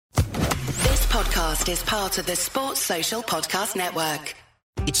podcast is part of the Sports Social Podcast Network.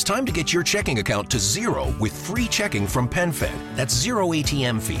 It's time to get your checking account to zero with free checking from PenFed. That's zero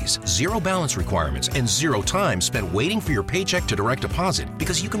ATM fees, zero balance requirements, and zero time spent waiting for your paycheck to direct deposit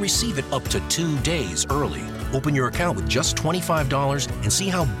because you can receive it up to 2 days early. Open your account with just $25 and see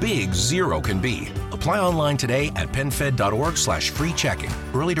how big zero can be. Apply online today at PenFed.org/free checking.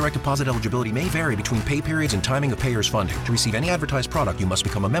 Early direct deposit eligibility may vary between pay periods and timing of payers' funding. To receive any advertised product, you must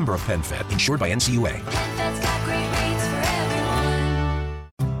become a member of PenFed, insured by NCUA. PenFed's got great rates for everyone.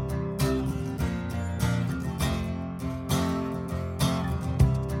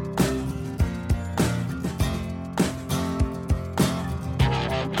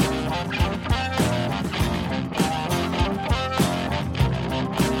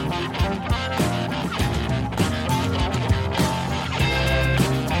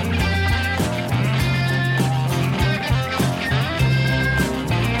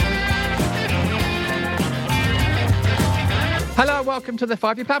 Hello, welcome to the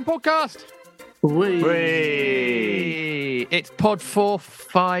 5-Year Plan podcast. Whee! It's pod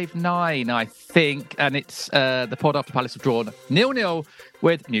 459, I think, and it's the pod after Palace have drawn 0-0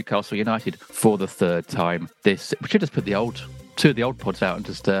 with Newcastle United for the third time. We should just put two of the old pods out and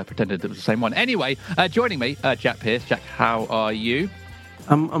just pretended it was the same one. Anyway, joining me, Jack Pearce. Jack, how are you?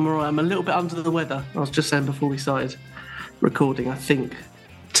 I'm all right. I'm a little bit under the weather. I was just saying before we started recording, I think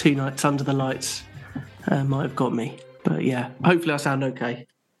 2 nights under the lights might have got me. But yeah, hopefully I sound okay.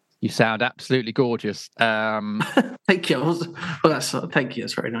 You sound absolutely gorgeous. Thank you. Thank you.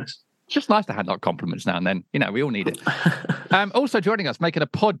 That's very nice. It's just nice to hand out compliments now and then. You know, we all need it. Also joining us, making a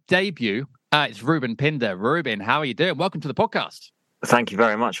pod debut, it's Ruben Pinder. Ruben, how are you doing? Welcome to the podcast. Thank you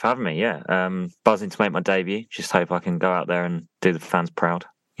very much for having me. Yeah, buzzing to make my debut. Just hope I can go out there and do the fans proud.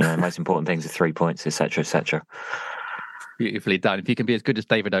 You know, the most important things are 3 points, etc., etc. Beautifully done. If you can be as good as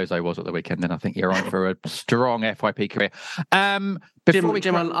David Ozo was at the weekend, then I think you're on for a strong FYP career. I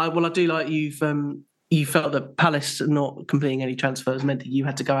do like you felt that Palace not completing any transfers meant that you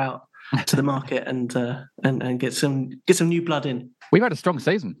had to go out to the market and get some new blood in. We've had a strong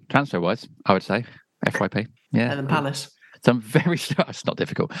season transfer wise, I would say. FYP, yeah. And then Palace. Some very strong. It's not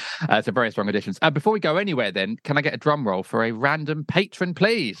difficult. Some very strong additions. Before we go anywhere, then, can I get a drum roll for a random patron,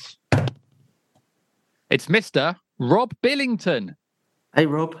 please? It's Mr. Rob Billington. Hey,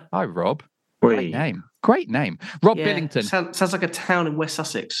 Rob. Hi, Rob. Great name. Rob Billington. Sounds like a town in West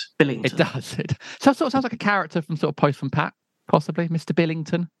Sussex, Billington. It does. It sort of sounds like a character from sort of Postman Pat, possibly, Mr.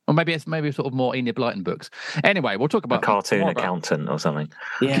 Billington. Or maybe it's sort of more Enid Blyton books. Anyway, we'll talk about... A cartoon accountant or something.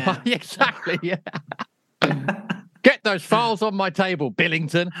 Yeah. Exactly, yeah. Get those files on my table,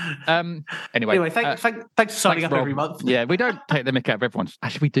 Billington. Anyway, thanks for signing up Rob. every month. Yeah, we don't take the mick out of everyone.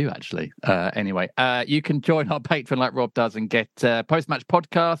 Actually, we do, actually. Anyway, you can join our Patreon like Rob does and get post-match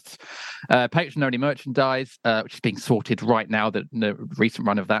podcasts, Patreon-only merchandise, which is being sorted right now, the recent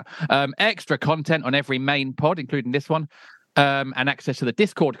run of that. Extra content on every main pod, including this one, and access to the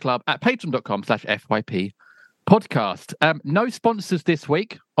Discord club at patreon.com/FYP podcast. No sponsors this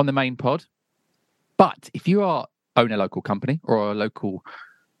week on the main pod, but if you own a local company or a local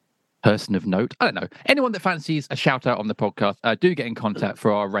person of note, I don't know, anyone that fancies a shout out on the podcast, do get in contact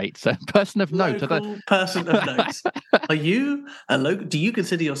for our rates. Person of note. Person of note. Are you a local? Do you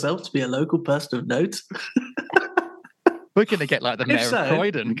consider yourself to be a local person of note? We're going to get like the mayor of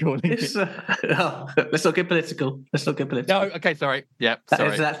Croydon calling it. Let's not get political. No, okay, sorry. Yeah,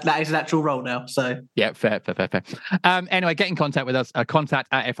 sorry. That is an actual role now. So yeah, fair. Anyway, get in contact with us. Contact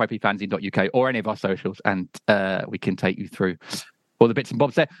at fypfanzine.uk or any of our socials, and we can take you through all the bits and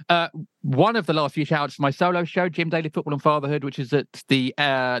bobs there. One of the last few shout-outs to my solo show, Jim Daly Football and Fatherhood, which is at the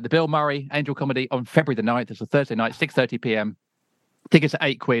Bill Murray Angel Comedy on February the 9th. It's a Thursday night, 6:30 p.m. Tickets at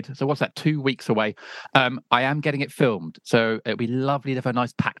 £8. So what's that? 2 weeks away. I am getting it filmed, so it'll be lovely to have a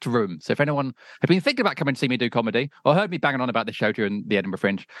nice packed room. So if anyone has been thinking about coming to see me do comedy or heard me banging on about the show during the Edinburgh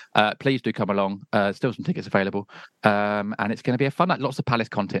Fringe, please do come along. Still some tickets available, and it's going to be a fun night. Lots of Palace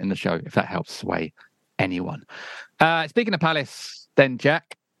content in the show, if that helps sway anyone. Speaking of Palace, then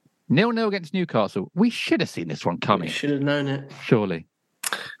Jack, 0-0 against Newcastle. We should have seen this one coming. We should have known it. Surely.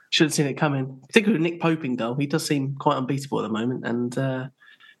 Should have seen it coming. Particularly with Nick Pope in goal. He does seem quite unbeatable at the moment. And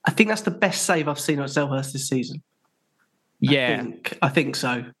I think that's the best save I've seen at Selhurst this season. Yeah. I think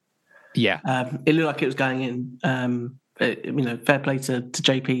so. Yeah. It looked like it was going in. Fair play to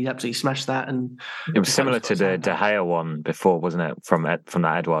JP. He absolutely smashed that. And it was similar to the De Gea one before, wasn't it? From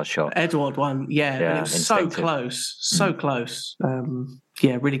that Edouard shot. Edouard one, yeah. And it was so close. So close.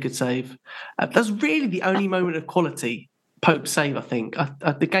 Really good save. That's really the only moment of quality Pope's save, I think.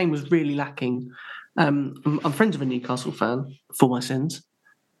 The game was really lacking. I'm friends with a Newcastle fan, for my sins.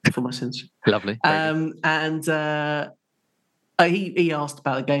 for my sins. Lovely. And he asked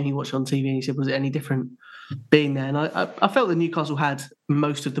about the game he watched on TV, and he said, was it any different being there? And I felt that Newcastle had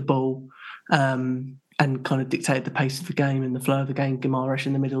most of the ball and kind of dictated the pace of the game and the flow of the game. Guimaraes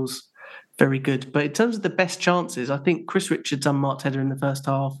in the middle's very good. But in terms of the best chances, I think Chris Richards unmarked header in the first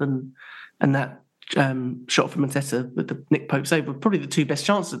half and that shot from Mateta with the Nick Pope save were probably the two best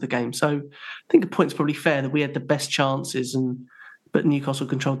chances of the game. So I think a point's probably fair that we had the best chances, but Newcastle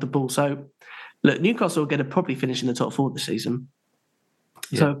controlled the ball. So look, Newcastle are going to probably finish in the top four this season.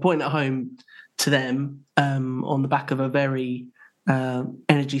 Yeah. So a point at home to them on the back of a very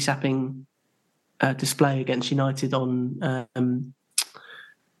energy-sapping display against United on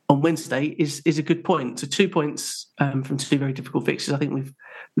Wednesday is a good point. So 2 points from two very difficult fixtures. I think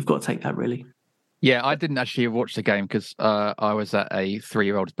we've got to take that, really. Yeah, I didn't actually watch the game because I was at a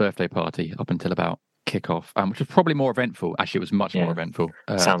 3-year-old's birthday party up until about kickoff, which was probably more eventful. Actually, it was much more eventful.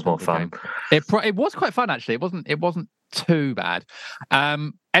 Sounds more fun. It was quite fun, actually. It wasn't too bad.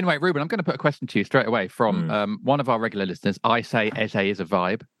 Anyway, Ruben, I'm going to put a question to you straight away from one of our regular listeners. I say Eze is a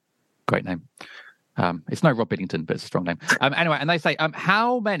vibe. Great name. It's no Rob Biddington, but it's a strong name. Anyway, and they say,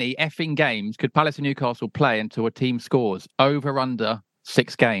 how many effing games could Palace and Newcastle play until a team scores? Over under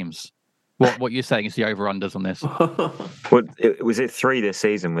 6 games. What you're saying is the over-unders on this? Was it 3 this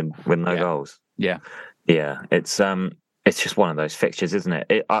season with no goals? Yeah. It's just one of those fixtures, isn't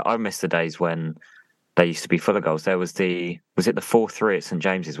it? I miss the days when they used to be full of goals. There was it the 4-3 at St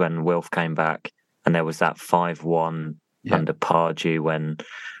James's when Wilf came back, and there was that 5-1 under Pardew when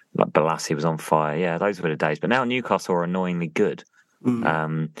Balassi was on fire. Yeah, those were the days. But now Newcastle are annoyingly good.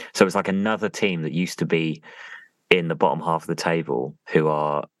 So it's like another team that used to be in the bottom half of the table who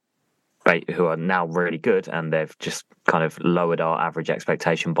are now really good, and they've just kind of lowered our average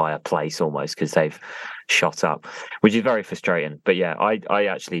expectation by a place almost because they've shot up, which is very frustrating. But yeah, I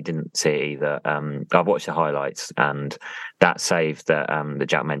actually didn't see it either. I've watched the highlights, and that save that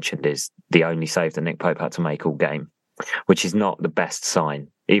Jack mentioned is the only save that Nick Pope had to make all game, which is not the best sign,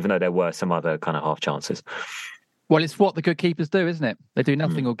 even though there were some other kind of half chances. Well, it's what the good keepers do, isn't it? They do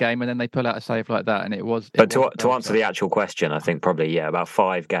nothing all game and then they pull out a save like that, and it was. But to answer the actual question, I think probably about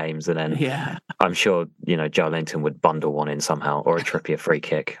 5 games, and then I'm sure Joe Linton would bundle one in somehow, or a Trippier free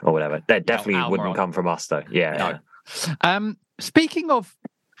kick or whatever. That definitely wouldn't come from us, though. Yeah. No. Speaking of,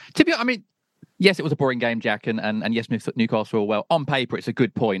 yes, it was a boring game, Jack, and yes, Newcastle were well. On paper, it's a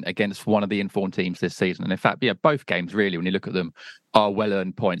good point against one of the informed teams this season. And in fact, both games, really, when you look at them, are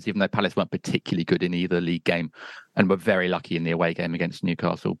well-earned points, even though Palace weren't particularly good in either league game and were very lucky in the away game against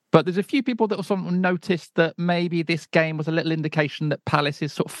Newcastle. But there's a few people that also noticed that maybe this game was a little indication that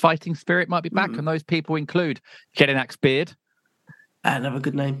Palace's sort of fighting spirit might be back, and those people include Jedinak Beard. Another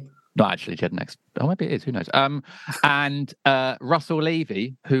good name. Not actually Jedinak. Oh, maybe it is. Who knows? And Russell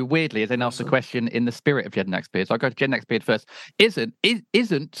Levy, who weirdly has then asked a question in the spirit of Jedinak Beard. So I'll go to Jedinak Beard first.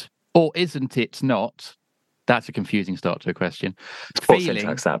 Isn't or isn't it not? That's a confusing start to a question.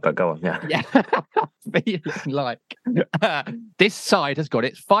 Syntax that, but go on. Yeah. Feeling like this side has got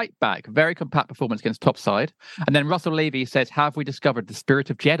its fight back. Very compact performance against top side. And then Russell Levy says, have we discovered the spirit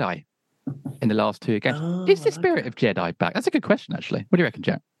of Jedi in the last 2 games? Is the spirit of Jedi back? That's a good question, actually. What do you reckon,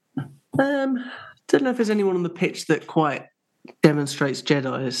 Jack? Don't know if there's anyone on the pitch that quite demonstrates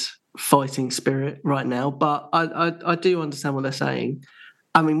Jedi's fighting spirit right now, but I do understand what they're saying.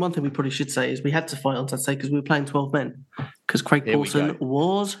 I mean, one thing we probably should say is we had to fight on Saturday because we were playing 12 men, because Craig Paulson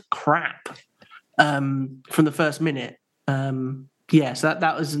was crap from the first minute. So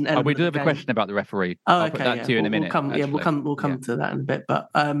that was an element. We do have a question about the referee. I'll put that to you in a minute. We'll come to that in a bit. But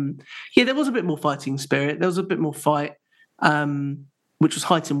there was a bit more fighting spirit. There was a bit more fight, which was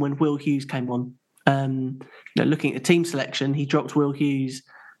heightened when Will Hughes came on. Looking at the team selection, he dropped Will Hughes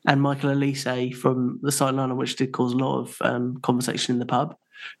and Michael Elise from the sideline, which did cause a lot of conversation in the pub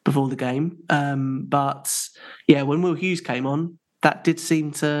before the game. But when Will Hughes came on, that did seem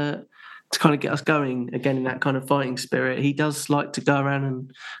to kind of get us going again in that kind of fighting spirit. He does like to go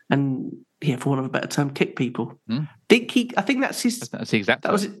around and for want of a better term, kick people. I think that's his. That's the exact.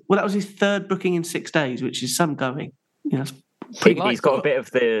 That was his 3rd booking in 6 days, which is some going. It's He's got a bit of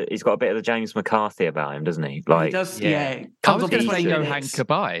the James McCarthy about him, doesn't he? Like, he does, I was going to say Johan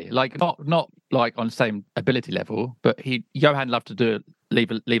Cabaye, like not like on the same ability level, but Johan loved to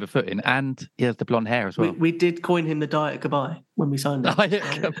leave a foot in, and he has the blonde hair as well. We did coin him the Diet Cabaye when we signed him. Diet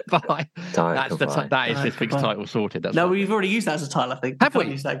Cabaye. That is this week's title sorted. That's we've already used that as a title, I think. Have we?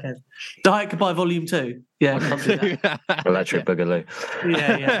 Use that again. Diet Cabaye Volume 2. Yeah, can't do that. Electric Boogaloo.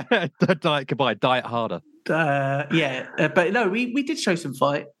 Yeah. Diet Cabaye, diet harder. But no, we did show some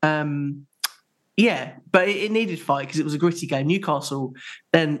fight. Yeah, but it needed fight because it was a gritty game. Newcastle,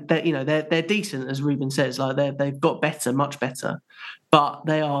 then they're decent, as Ruben says. Like they've got better, much better, but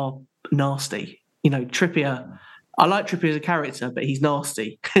they are nasty. Trippier. I like Trippier as a character, but he's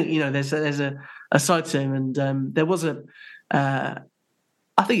nasty. There's a side to him, and there was a.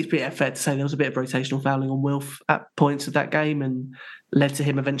 I think it's pretty fair to say there was a bit of rotational fouling on Wilf at points of that game, and led to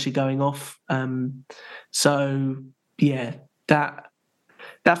him eventually going off. So yeah, that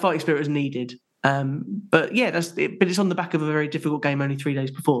fighting spirit was needed. But yeah, but it's on the back of a very difficult game only 3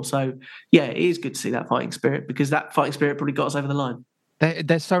 days before. So yeah, it is good to see that fighting spirit, because that fighting spirit probably got us over the line.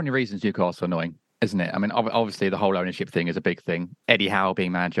 There's so many reasons Newcastle are annoying, isn't it? I mean, obviously the whole ownership thing is a big thing. Eddie Howe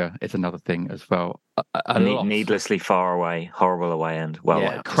being manager is another thing as well. Needlessly far away, horrible away end. Well,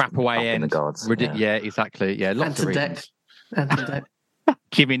 yeah, crap away end. The gods. Yeah, exactly. Yeah, lots of reasons.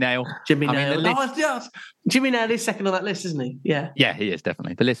 Jimmy Nail. Jimmy Nail. Jimmy Nail is second on that list, isn't he? Yeah. Yeah, he is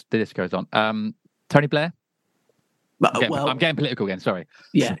definitely. The list goes on. Tony Blair. I'm getting political again. Sorry.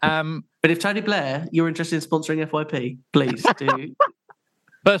 Yeah. But if Tony Blair, you're interested in sponsoring FYP, please do.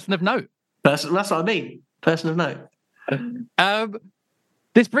 Person of note. That's what I mean. Person of note.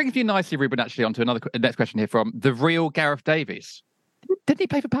 This brings me nicely, Ruben, actually, onto next question here from the real Gareth Davies. Didn't he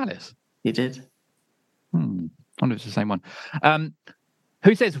play for Palace? He did. I wonder if it's the same one.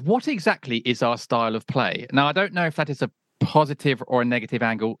 Who says, what exactly is our style of play? Now, I don't know if that is a positive or a negative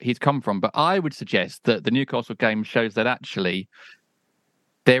angle he's come from, but I would suggest that the Newcastle game shows that actually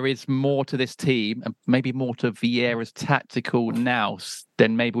there is more to this team, and maybe more to Vieira's tactical nous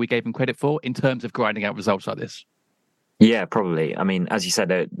than maybe we gave him credit for in terms of grinding out results like this. Yeah, probably. I mean, as you said,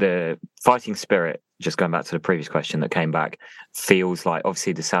 the fighting spirit, just going back to the previous question that came back, feels like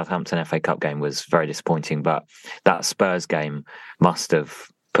obviously the Southampton FA Cup game was very disappointing, but that Spurs game must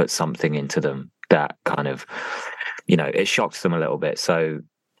have put something into them that kind of, it shocks them a little bit. So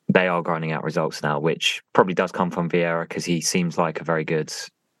they are grinding out results now, which probably does come from Vieira, because he seems like a very good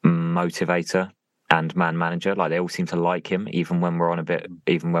motivator and man manager. Like, they all seem to like him, even when we're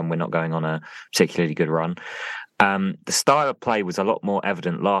not going on a particularly good run. The style of play was a lot more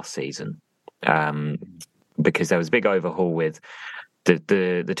evident last season, because there was a big overhaul with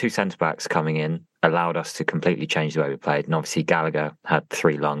the two centre-backs coming in, allowed us to completely change the way we played. And obviously Gallagher had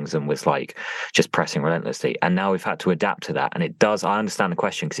 3 lungs and was like just pressing relentlessly. And now we've had to adapt to that. And I understand the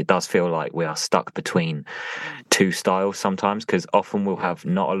question, because it does feel like we are stuck between two styles sometimes, because often we'll have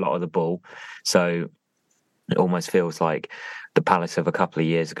not a lot of the ball. So it almost feels like the Palace of a couple of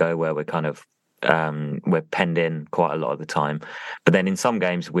years ago, where we're kind of we're penned in quite a lot of the time. But then in some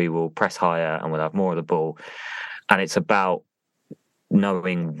games we will press higher and we'll have more of the ball. And it's about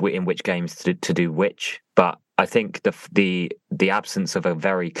knowing in which games to do which. But I think the absence of a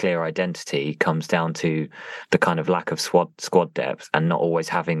very clear identity comes down to the kind of lack of squad depth, and not always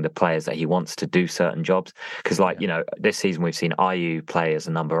having the players that he wants to do certain jobs. Because this season we've seen Ayew play as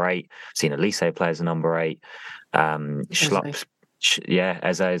a number 8, seen Elise play as a number 8, Schlupp,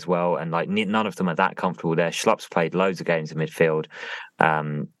 Eze as well, and none of them are that comfortable there. Schlupp's played loads of games in midfield.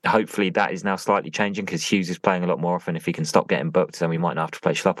 Hopefully that is now slightly changing, because Hughes is playing a lot more often. If he can stop getting booked, then we might not have to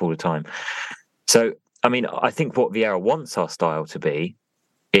play Schlupp all the time. So, I mean, I think what Vieira wants our style to be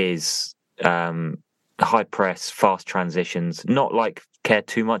is high press, fast transitions, not care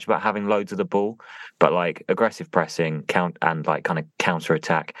too much about having loads of the ball, but aggressive pressing, kind of counter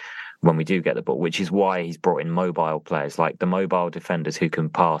attack when we do get the ball, which is why he's brought in mobile players, like the mobile defenders who can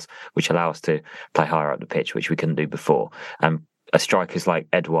pass, which allow us to play higher up the pitch, which we couldn't do before. And strikers like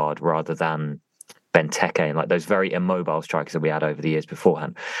Edouard rather than Benteke, and those very immobile strikers that we had over the years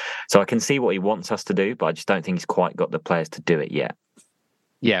beforehand. So I can see what he wants us to do, but I just don't think he's quite got the players to do it yet.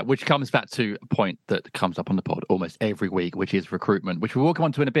 Yeah, which comes back to a point that comes up on the pod almost every week, which is recruitment, which we will come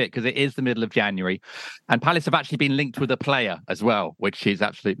on to in a bit, because it is the middle of January. And Palace have actually been linked with a player as well, which is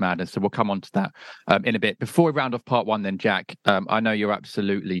absolute madness. So we'll come on to that in a bit. Before we round off part 1 then, Jack, I know you're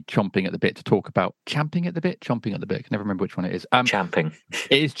absolutely chomping at the bit to talk about... Chomping at the bit? I can never remember which one it is. Champing.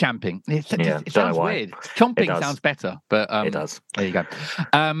 It is champing. It sounds weird. Chomping sounds better, but... it does. There you go.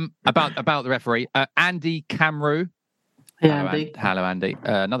 About the referee, Andy Camru. Yeah, Andy. Hello, Andy.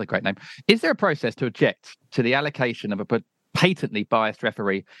 Another great name. Is there a process to object to the allocation of a patently biased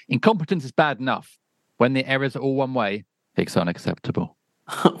referee? Incompetence is bad enough. When the errors are all one way, it's unacceptable.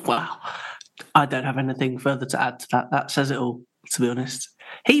 Wow. I don't have anything further to add to that. That says it all, to be honest.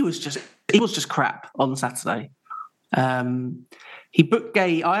 He was just crap on Saturday. He booked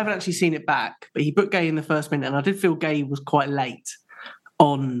Gay. I haven't actually seen it back, but he booked Gay in the first minute, and I did feel Gay was quite late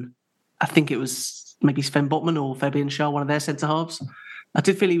on, I think it was maybe Sven Botman or Fabian Schär, one of their centre-halves. I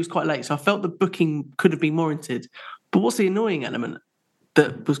did feel he was quite late, so I felt the booking could have been warranted. But what's the annoying element?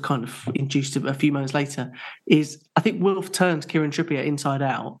 that was kind of induced a few moments later is I think Wilf turns Kieran Trippier inside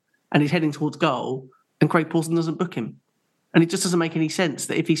out and he's heading towards goal and Craig Pawson doesn't book him. And it just doesn't make any sense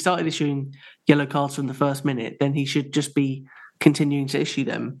that if he started issuing yellow cards from the first minute, then he should just be continuing to issue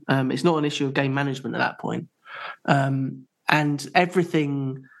them. It's not an issue of game management at that point. And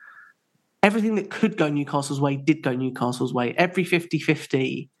everything that could go Newcastle's way did go Newcastle's way. Every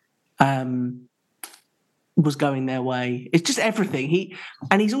 50-50 was going their way. It's just everything.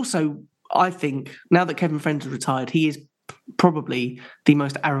 He's also, I think, now that Kevin Friend has retired, he is probably the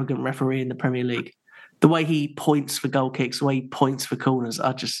most arrogant referee in the Premier League. The way he points for goal kicks, the way he points for corners,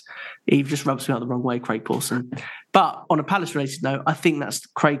 he just rubs me out the wrong way, Craig Pawson. But on a Palace-related note, I think that's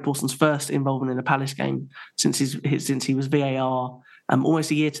Craig Pawson's first involvement in a Palace game since he was VAR almost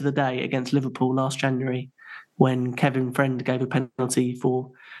a year to the day against Liverpool last January, when Kevin Friend gave a penalty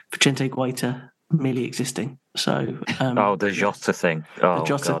for Vicente Guaita merely existing. So the Jota thing. The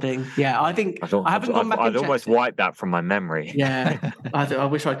Jota thing. Yeah, I think I haven't gone back. I'd almost wiped that from my memory. Yeah, I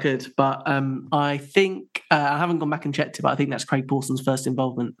wish I could, but I think I haven't gone back and checked it. But I think that's Craig Pawson's first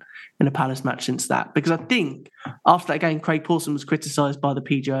involvement in a Palace match since that. Because I think after that game, Craig Pawson was criticised by the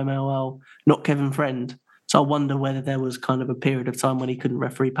PGMOL, not Kevin Friend. So I wonder whether there was kind of a period of time when he couldn't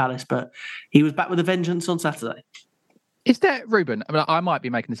referee Palace, but he was back with a vengeance on Saturday. Is there, Ruben? I might be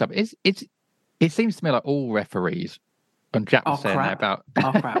making this up. It seems to me like all referees, and Jack was saying that about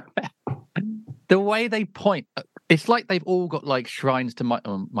crap. The way they point. It's like they've all got like shrines to Mike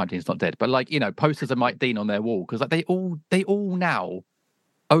Dean's not dead, but like, posters of Mike Dean on their wall, because like they all now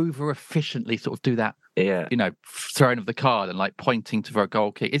over efficiently sort of do that. Yeah, throwing of the card and like pointing to for a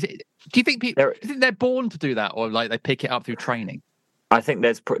goal kick. Do you think they're born to do that, or like they pick it up through training? I think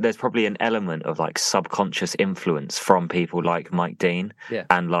there's probably an element of like subconscious influence from people like Mike Dean,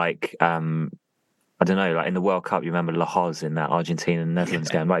 and like I don't know, like in the World Cup, you remember Lahoz in that Argentina and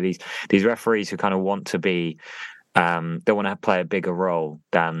Netherlands game, like these referees who kind of want to be, they want to play a bigger role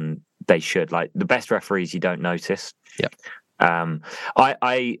than they should. Like the best referees you don't notice. Yeah.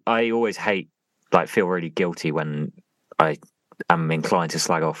 I always feel really guilty when I am inclined to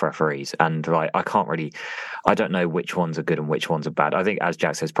slag off referees, and like I don't know which ones are good and which ones are bad. I think, as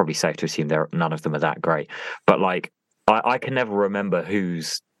Jack says, it's probably safe to assume none of them are that great. But like I can never remember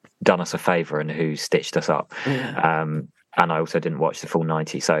who's done us a favour and who stitched us up. And I also didn't watch the full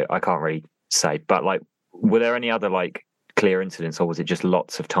 90, so I can't really say. But like, were there any other like clear incidents, or was it just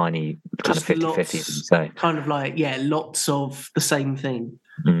lots of tiny kind of 50-50? Kind of like, lots of the same thing.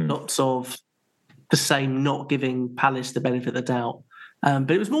 Lots of the same, not giving Palace the benefit of the doubt.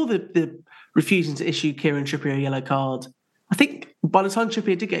 But it was more the refusing to issue Kieran Trippier a yellow card. I think by the time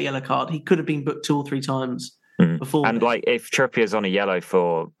Trippier did get a yellow card, he could have been booked 2 or 3 times before. And like, if Trippier's on a yellow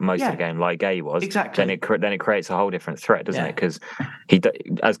for most of the game, like Gay was, exactly, then it creates a whole different threat, doesn't it? Because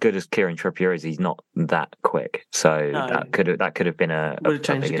as good as Kieran Trippier is, he's not that quick. So that could have been would have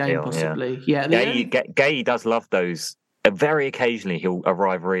changed the game deal, possibly. Yeah, Gay does love those. Very occasionally he'll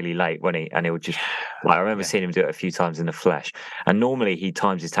arrive really late and he'll just like, I remember seeing him do it a few times in the flesh, and normally he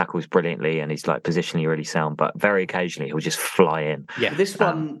times his tackles brilliantly and he's like positionally really sound, but very occasionally he'll just fly in. Yeah, this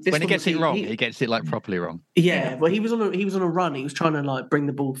one when he gets it wrong, he gets it like properly wrong. Yeah, well, he was on a run. He was trying to like bring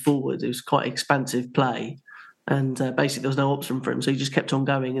the ball forward. It was quite expansive play, and basically there was no option for him, so he just kept on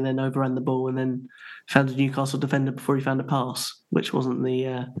going and then overran the ball and then found a Newcastle defender before he found a pass, which wasn't the.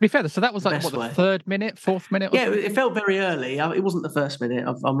 To be fair, so that was like the 3rd minute, 4th minute. Yeah, it felt very early. It wasn't the first minute.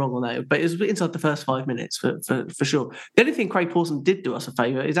 I'm wrong on that, but it was inside the first 5 minutes for sure. The only thing Craig Pawson did do us a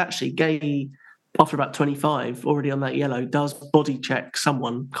favour is actually Gay, after about 25, already on that yellow, does body check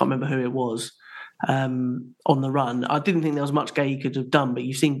someone. Can't remember who it was. On the run, I didn't think there was much Gay he could have done, but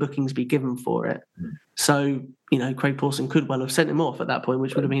you've seen bookings be given for it. So Craig Pawson could well have sent him off at that point,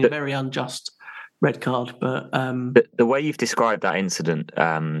 which would have been a very unjust red card. But the way you've described that incident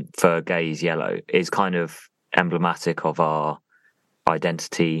for Gay's yellow is kind of emblematic of our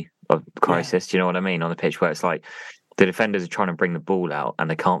identity of crisis. Do you know what I mean? On the pitch, where it's like the defenders are trying to bring the ball out and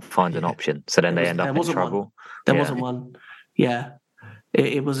they can't find an option, so then they end up in trouble. There wasn't one. Yeah.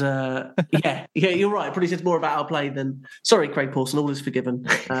 It was you're right. It probably says more about our play than. Sorry, Craig Pawson. All is forgiven.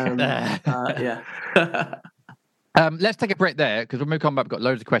 Let's take a break there, because when we come back, we've got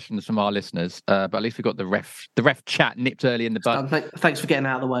loads of questions from our listeners. But at least we've got the ref chat nipped early in the bud. Thanks for getting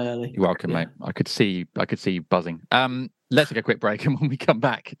out of the way early. You're welcome, mate. I could see you buzzing. Let's take a quick break, and when we come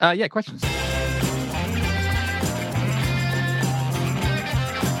back, questions.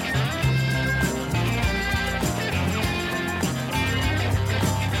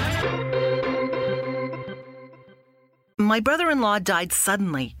 My brother-in-law died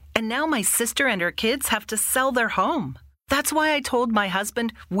suddenly, and now my sister and her kids have to sell their home. That's why I told my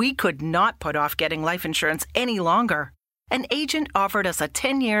husband we could not put off getting life insurance any longer. An agent offered us a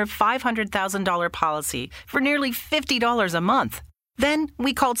 10-year, $500,000 policy for nearly $50 a month. Then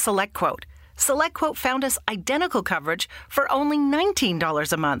we called SelectQuote. SelectQuote found us identical coverage for only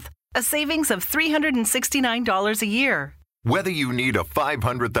 $19 a month, a savings of $369 a year. Whether you need a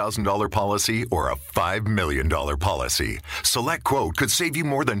 $500,000 policy or a $5 million policy, SelectQuote could save you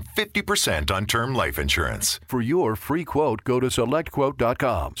more than 50% on term life insurance. For your free quote, go to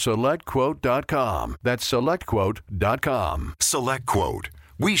SelectQuote.com. SelectQuote.com. That's SelectQuote.com. SelectQuote.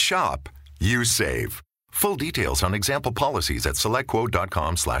 We shop. You save. Full details on example policies at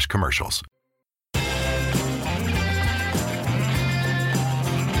SelectQuote.com/commercials.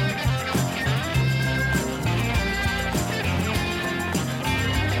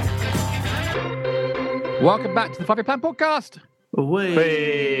 Welcome back to the 5-Year Plan podcast.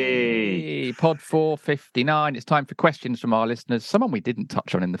 Away. Pod 459. It's time for questions from our listeners. Someone we didn't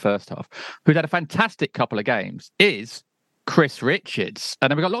touch on in the first half, who's had a fantastic couple of games, is Chris Richards.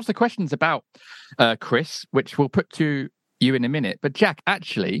 And we've got lots of questions about Chris, which we'll put to you in a minute. But Jack,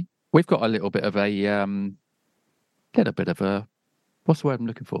 actually, we've got a little bit of a, what's the word I'm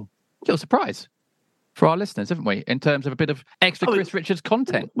looking for? A little surprise for our listeners, haven't we? In terms of a bit of extra Chris Richards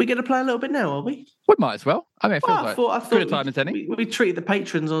content. We're going to play a little bit now, are we? We might as well. I mean, it feels I like thought good a time as any. We treated the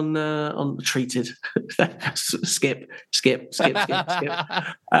patrons on treated. skip. Let's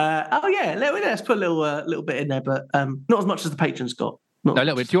put a little bit in there, but not as much as the patrons got. No, a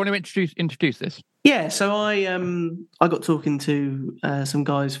little bit. Do you want to introduce this? Yeah, so I got talking to some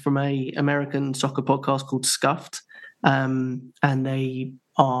guys from a American soccer podcast called Scuffed, and they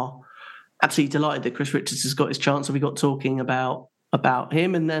are absolutely delighted that Chris Richards has got his chance. So we got talking about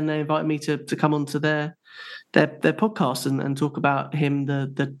him, and then they invited me to come onto their podcast and talk about him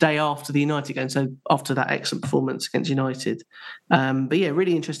the day after the United game. So after that excellent performance against United. But yeah,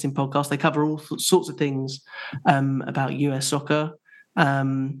 really interesting podcast. They cover all sorts of things about US soccer.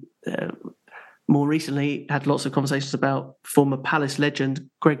 More recently, had lots of conversations about former Palace legend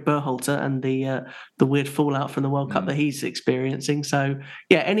Greg Berhalter and the weird fallout from the World Cup that he's experiencing. So,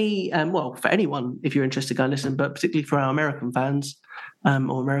 yeah, for anyone, if you're interested, go and listen. But particularly for our American fans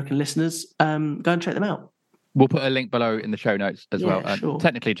or American listeners, go and check them out. We'll put a link below in the show notes as well. Sure.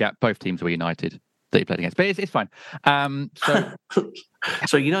 Technically, Jack, both teams were United that you played against, but it's fine.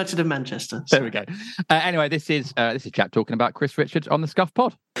 So United and Manchester. There we go. Anyway, this is Jack talking about Chris Richards on the Scuff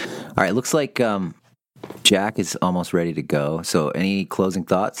Pod. All right, looks like Jack is almost ready to go. So any closing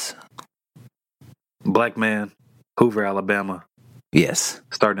thoughts? Black man, Hoover, Alabama. Yes.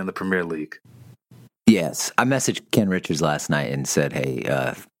 Starting in the Premier League. Yes. I messaged Ken Richards last night and said,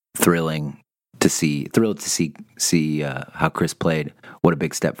 hey, thrilled to see how Chris played. What a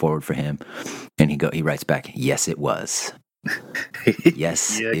big step forward for him. And he writes back, yes, it was.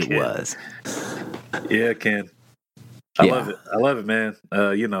 Yes, it Ken. Was. Yeah, Ken. I love it, man.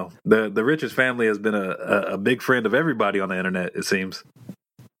 The Richards family has been a big friend of everybody on the internet. It seems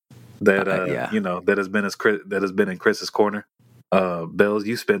that that has been in Chris's corner. Bells,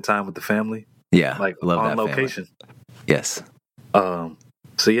 you spent time with the family, like love on that location. Family. Yes.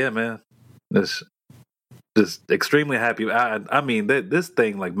 So yeah, man, just extremely happy. I mean, this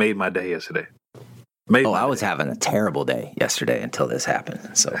thing like made my day yesterday. I was having a terrible day yesterday until this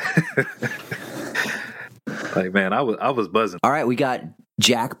happened. So. Like, man, I was buzzing. All right, we got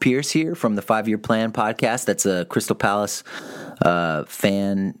Jack Pierce here from the 5-Year Plan podcast. That's a Crystal Palace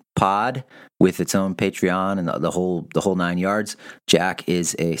fan pod with its own Patreon and the whole 9 yards. Jack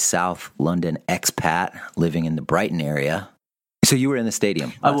is a South London expat living in the Brighton area. So you were in the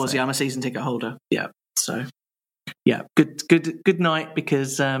stadium. I was. Yeah, I'm a season ticket holder. Yeah. So yeah, good night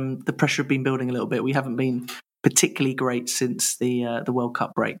because the pressure had been building a little bit. We haven't been particularly great since the World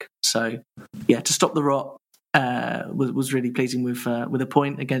Cup break. So yeah, to stop the rot. Was really pleasing with a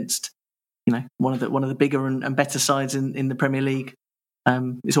point against one of the bigger and better sides in the Premier League.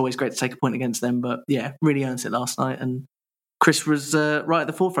 It's always great to take a point against them, but yeah, really earned it last night, and Chris was right at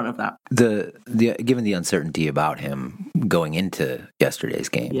the forefront of that. Given the uncertainty about him going into yesterday's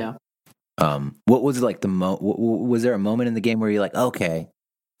game, yeah. What was like was there a moment in the game where you're like, okay,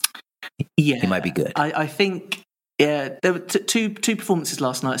 yeah, he might be good? I think. Yeah, there were two performances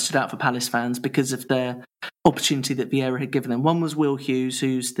last night stood out for Palace fans because of their opportunity that Vieira had given them. One was Will Hughes,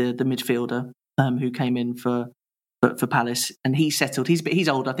 who's the midfielder who came in for Palace, and he settled. He's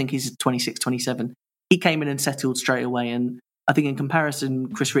old, I think he's 26, 27. He came in and settled straight away, and I think in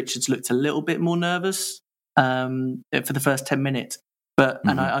comparison, Chris Richards looked a little bit more nervous for the first 10 minutes. But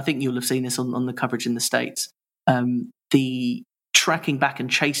and I think you'll have seen this on the coverage in the States. The tracking back and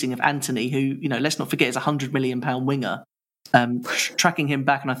chasing of Anthony, who, let's not forget is a £100 million winger, tracking him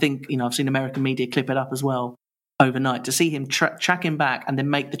back, and I think I've seen American media clip it up as well overnight to see him track him back and then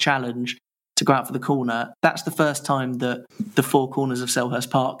make the challenge to go out for the corner. That's the first time that the four corners of Selhurst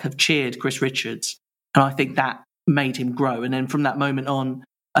Park have cheered Chris Richards, and I think that made him grow. And then from that moment on,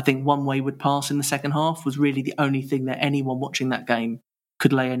 I think one wayward pass in the second half was really the only thing that anyone watching that game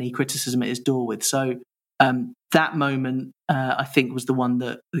could lay any criticism at his door with. So that moment, I think, was the one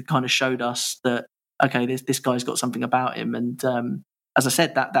that kind of showed us that, okay, this guy's got something about him. And as I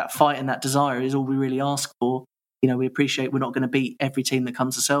said, that fight and that desire is all we really ask for. We appreciate we're not going to beat every team that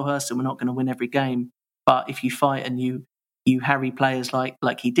comes to Selhurst, and we're not going to win every game. But if you fight and you harry players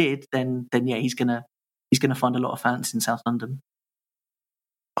like he did, then yeah, he's gonna find a lot of fans in South London.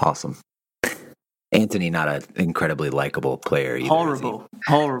 Awesome. Anthony, not an incredibly likable player either.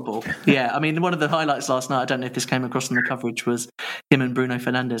 Horrible. Yeah, I mean, one of the highlights last night, I don't know if this came across in the coverage, was him and Bruno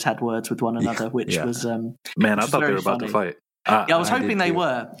Fernandes had words with one another, which was man, I thought they were about to fight. I was hoping they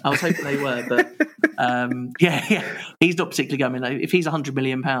were. But he's not particularly going. I mean, if he's £100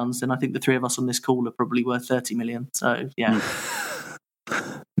 million, then I think the three of us on this call are probably worth 30 million. So yeah,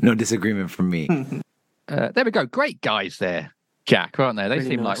 no disagreement from me. There we go. Great guys there, Jack, aren't they? They Really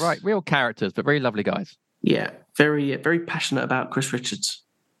seem nice. like real characters, but very lovely guys. Yeah, very very passionate about Chris Richards.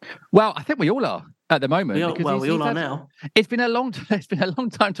 Well, I think we all are at the moment. We all are now. It's been a long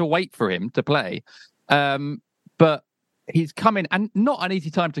time to wait for him to play, but he's coming, and not an easy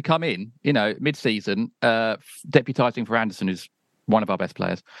time to come in. Mid-season, deputising for Anderson, who's one of our best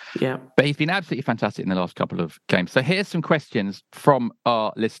players. Yeah, but he's been absolutely fantastic in the last couple of games. So here's some questions from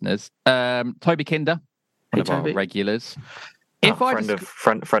our listeners. Toby Kinder, one of our regulars.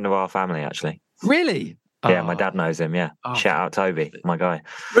 Friend of our family, actually. Really? Yeah, my dad knows him. Yeah, shout out Toby, my guy.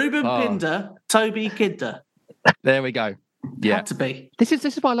 Ruben Pinder, Toby Kinder. There we go. Yeah, had to be. This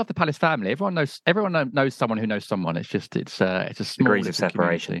is why I love the Palace family. Everyone knows someone who knows someone. It's a small degrees of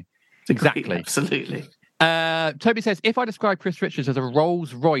separation. Exactly, absolutely. Toby says, if I describe Chris Richards as a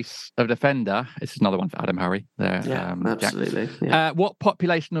Rolls-Royce of a defender, this is another one for Adam Hurry. There, yeah, absolutely. Yeah. What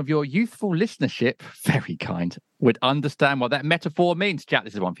population of your youthful listenership, very kind, would understand what that metaphor means? Jack,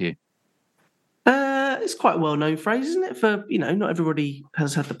 this is one for you. It's quite a well-known phrase, isn't it? For not everybody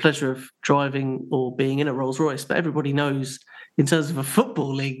has had the pleasure of driving or being in a Rolls-Royce, but everybody knows, in terms of a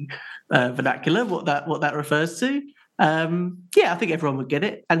footballing vernacular, what that refers to. I think everyone would get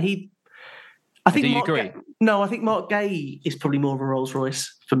it, and I think. Do you agree? No, I think Mark Gay is probably more of a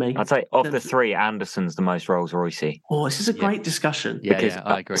Rolls-Royce for me. I'd say of the three, Anderson's the most Rolls-Roycey. Oh, this is a great discussion. Yeah,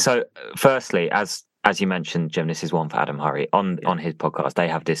 I agree. So, firstly, as you mentioned, Jim, this is one for Adam Hurry. On his podcast, they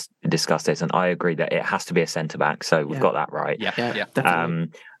have discussed this, and I agree that it has to be a centre-back, so we've got that right. Yeah,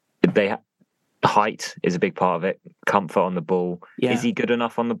 definitely. Height is a big part of it. Comfort on the ball. Yeah. Is he good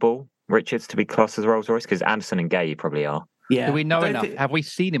enough on the ball, Richards, to be classed as a Rolls-Royce? Because Anderson and Gay probably are. Yeah. Do we know enough? Have we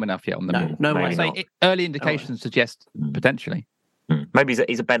seen him enough yet on the ball? No, maybe not. Early indications suggest potentially. Maybe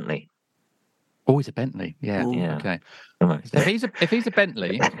he's a Bentley. Oh, he's a Bentley. Yeah. Ooh. Yeah. Okay. Almost. If he's a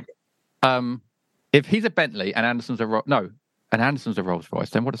Bentley, if he's a Bentley and Anderson's a Rolls-Royce,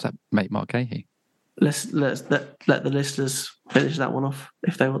 then what does that make Mark Gahey? Let's let the listeners finish that one off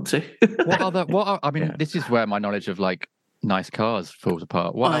if they want to. This is where my knowledge of nice cars falls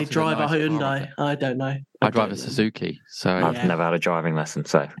apart. I drive a Hyundai. I don't know. I drive a Suzuki. So I've never had a driving lesson.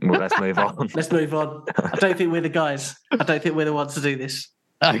 So let's move on. Let's move on. I don't think we're the guys. I don't think we're the ones to do this.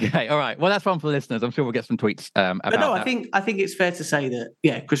 Okay, all right. Well, that's one for the listeners. I'm sure we'll get some tweets about But no, that. I think it's fair to say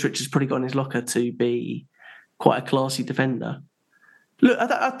that Chris Richards probably got in his locker to be quite a classy defender. Look,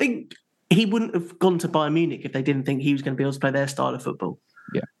 I think he wouldn't have gone to Bayern Munich if they didn't think he was going to be able to play their style of football.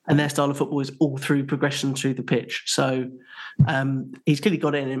 Yeah, and their style of football is all through progression through the pitch. So he's clearly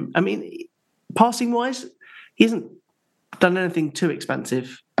got it in him. I mean, passing wise, he hasn't done anything too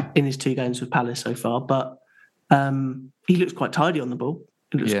expansive in his 2 games with Palace so far, but he looks quite tidy on the ball.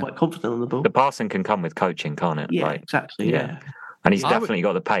 He looks quite confident on the ball. The passing can come with coaching, can't it? Yeah, exactly. Yeah. And he's definitely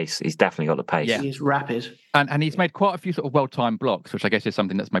got the pace. Yeah. He's rapid. And he's made quite a few sort of well-timed blocks, which I guess is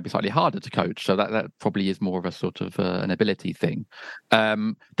something that's maybe slightly harder to coach. So that probably is more of a sort of an ability thing.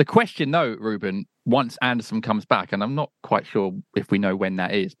 The question, though, Ruben, once Anderson comes back, and I'm not quite sure if we know when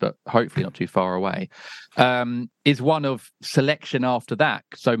that is, but hopefully not too far away, is one of selection after that.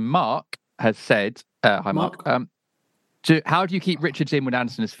 So Mark has said, hi, Mark. How do you keep Richards in when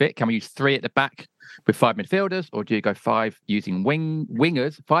Anderson is fit? Can we use 3 at the back with 5 midfielders, or do you go 5 using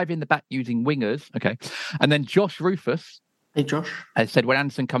wingers, 5 in the back using wingers? Okay. And then Josh Rufus. Hey, Josh. Has said, when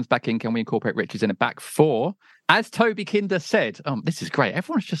Anderson comes back in, can we incorporate Richards in a back 4? As Toby Kinder said, this is great.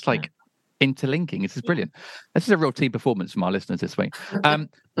 Everyone's just interlinking. This is brilliant. This is a real team performance from our listeners this week.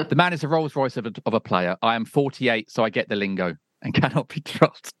 The man is a Rolls-Royce of a player. I am 48, so I get the lingo and cannot be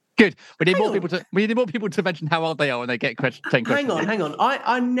dropped. Good. We need more people to mention how old they are when they get 10 questions. Hang on.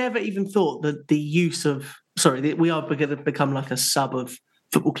 I never even thought that the use of we are going to become like a sub of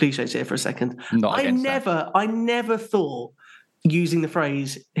football cliches here for a second. I never thought using the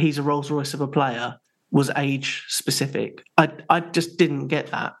phrase "he's a Rolls-Royce of a player" was age specific. I just didn't get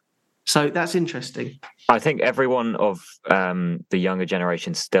that. So that's interesting. I think everyone of the younger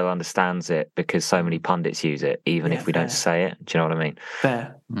generation still understands it because so many pundits use it, even if we don't say it. Do you know what I mean?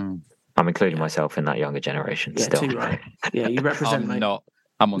 Fair. I'm including myself in that younger generation still. Too right. Yeah, you represent me.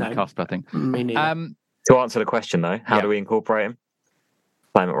 I'm on the cusp, I think. Me neither. To answer the question, though, how do we incorporate him?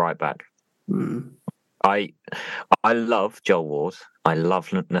 Play him at right back. I love Joel Ward. I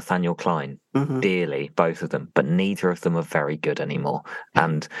love Nathaniel Klein dearly, both of them, but neither of them are very good anymore.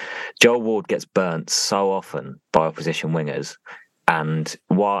 And Joel Ward gets burnt so often by opposition wingers. And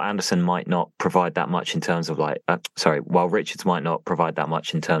while Anderson might not provide that much in terms of while Richards might not provide that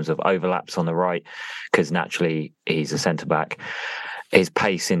much in terms of overlaps on the right, because naturally he's a centre back, his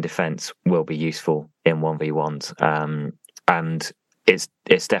pace in defence will be useful in 1v1s. And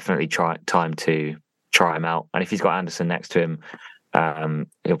it's definitely time to try him out. And if he's got Anderson next to him,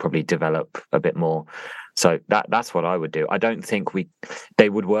 he'll probably develop a bit more. So that's what I would do. I don't think they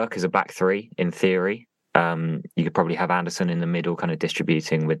would work as a back three in theory. You could probably have Anderson in the middle, kind of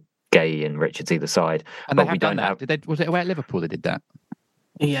distributing with Gay and Richards either side. And they have done that. Was it away at Liverpool they did that?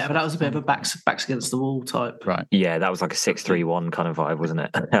 Yeah, but that was a bit of a backs against the wall type. Right. Yeah, that was like a 6-3-1 kind of vibe, wasn't it?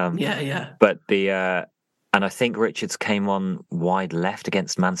 Yeah. But and I think Richards came on wide left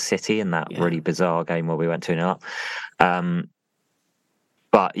against Man City in that really bizarre game where we went 2-0 up.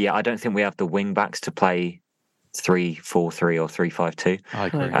 But yeah, I don't think we have the wing backs to play 3-4-3 or 3-5-2. I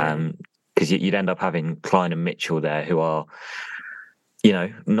agree. Because you'd end up having Klein and Mitchell there, who are,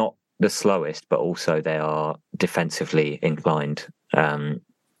 not the slowest, but also they are defensively inclined. No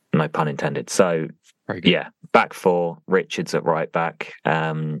pun intended. So, yeah, back four, Richards at right back.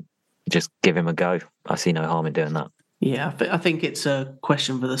 Just give him a go. I see no harm in doing that. Yeah, I think it's a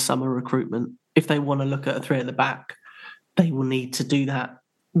question for the summer recruitment. If they want to look at a three at the back, they will need to do that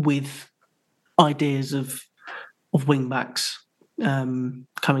with ideas of wing backs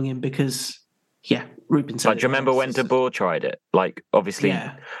coming in because, Ruben said. Do you remember when De Boer tried it? Obviously,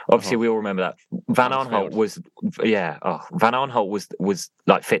 we all remember that. Van Aanholt was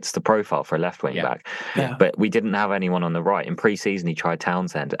fits the profile for a left wing back. Yeah. But we didn't have anyone on the right. In pre-season, he tried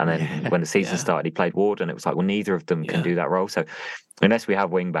Townsend, and then when the season started, he played Ward, and it was like, well, neither of them can do that role. So unless we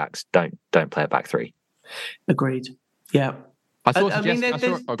have wing backs, don't play a back three. Agreed. Yeah. I was just going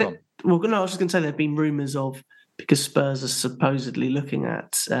to say there have been rumours of, because Spurs are supposedly looking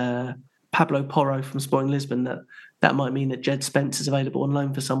at Pablo Porro from Sporting Lisbon, that might mean that Jed Spence is available on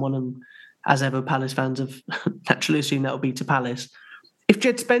loan for someone, and as ever, Palace fans have naturally assumed that would be to Palace. If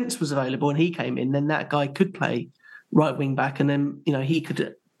Jed Spence was available and he came in, then that guy could play right wing back, and then he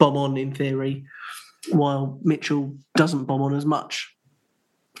could bomb on in theory, while Mitchell doesn't bomb on as much.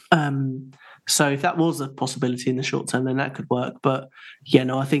 So if that was a possibility in the short term, then that could work. But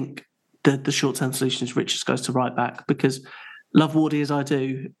I think the short term solution is Richards goes to right back, because love Wardy as I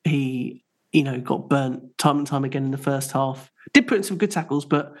do, he got burnt time and time again in the first half. Did put in some good tackles,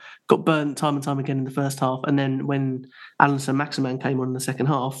 but got burnt time and time again in the first half. And then when Alanson Maximan came on in the second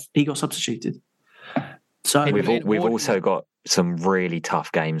half, he got substituted. So we've also got some really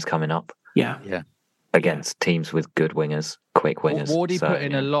tough games coming up. Yeah. Against teams with good wingers, quick wingers. Wardy put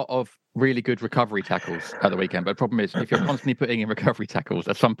in a lot of really good recovery tackles at the weekend, but the problem is if you're constantly putting in recovery tackles,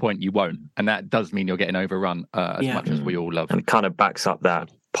 at some point you won't, and that does mean you're getting overrun as much as we all love. And it kind of backs up that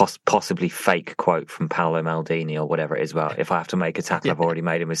possibly fake quote from Paolo Maldini or whatever it is about, if I have to make a tackle, I've already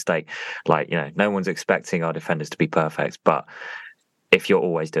made a mistake. No one's expecting our defenders to be perfect, but if you're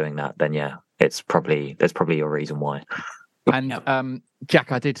always doing that, then there's probably your reason why. And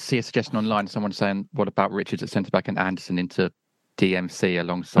Jack, I did see a suggestion online, someone saying, what about Richards at centre-back and Anderson into DMC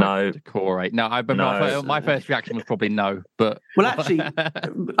alongside Decore? My first reaction was probably no. But actually,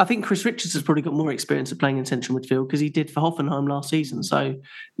 I think Chris Richards has probably got more experience of playing in central midfield because he did for Hoffenheim last season. So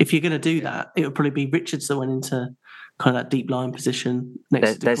if you're going to do that, it would probably be Richards that went into kind of that deep line position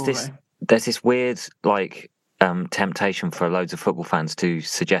next to Decore. There's this weird temptation for loads of football fans to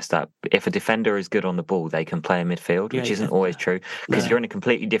suggest that if a defender is good on the ball, they can play in midfield, which isn't always true, because you're in a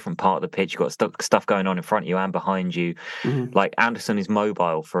completely different part of the pitch. You've got stuff going on in front of you and behind you. Like Anderson is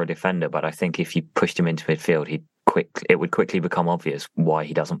mobile for a defender, but I think if you pushed him into midfield, it would quickly become obvious why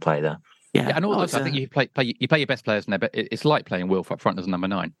he doesn't play there. Yeah, and also I think you play your best players in there, but it's like playing Wilf up front as a number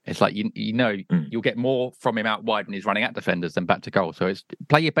 9. It's like you'll get more from him out wide when he's running at defenders than back to goal. So it's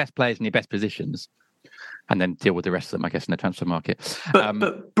play your best players in your best positions, and then deal with the rest of them, I guess, in the transfer market.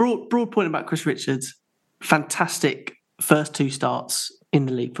 But broad point about Chris Richards, fantastic first 2 starts in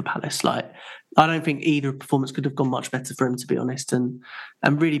the league for Palace. Like, I don't think either performance could have gone much better for him, to be honest. And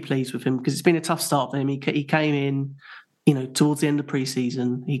I'm really pleased with him because it's been a tough start for him. He came in, towards the end of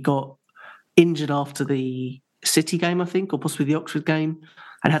pre-season. He got injured after the City game, I think, or possibly the Oxford game,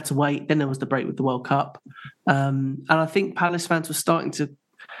 and had to wait. Then there was the break with the World Cup. And I think Palace fans were starting to,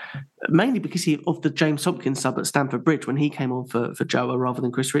 mainly because of the James Tompkins sub at Stamford Bridge when he came on for Joa rather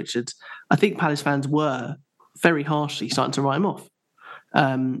than Chris Richards, I think Palace fans were very harshly starting to write him off.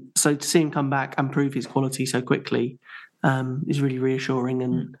 So to see him come back and prove his quality so quickly is really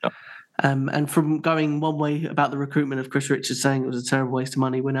reassuring. And from going one way about the recruitment of Chris Richards, saying it was a terrible waste of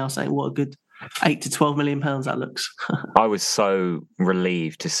money, we're now saying what a good £8 to £12 million that looks. I was so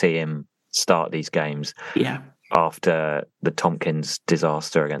relieved to see him start these games. Yeah. After the Tompkins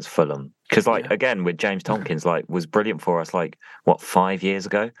disaster against Fulham, because again with James Tompkins, was brilliant for us 5 years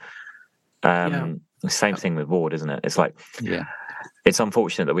ago. Same thing with Ward, isn't it? It's it's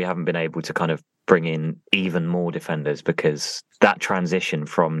unfortunate that we haven't been able to kind of bring in even more defenders, because that transition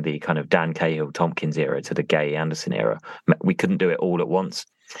from the kind of Dan Cahill Tompkins era to the Gay Anderson era, we couldn't do it all at once.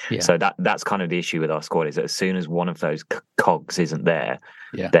 Yeah. So that's kind of the issue with our squad, is that as soon as one of those cogs isn't there,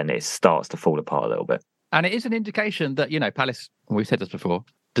 then it starts to fall apart a little bit. And it is an indication that, Palace, we've said this before,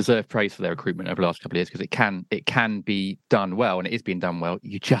 deserve praise for their recruitment over the last couple of years, because it can be done well, and it is being done well.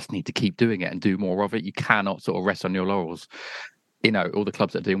 You just need to keep doing it and do more of it. You cannot sort of rest on your laurels. All the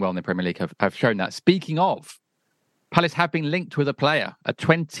clubs that are doing well in the Premier League have shown that. Speaking of, Palace have been linked with a player, a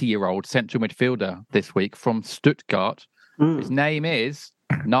 20-year-old central midfielder this week from Stuttgart. His name is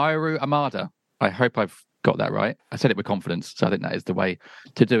Nairo Amada. I hope I've got that right. I said it with confidence, so I think that is the way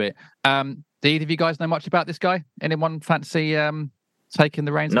to do it. Do either of you guys know much about this guy? Anyone fancy taking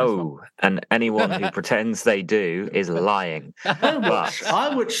the reins? No, and anyone who pretends they do is lying.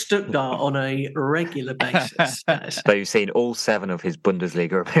 I watch Stuttgart on a regular basis. So you've seen all 7 of his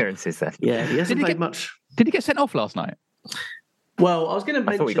Bundesliga appearances then? Yeah, he hasn't played much. Did he get sent off last night? Well, I was going to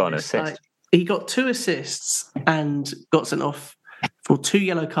mention I thought he got an assist. He got 2 assists and got sent off for 2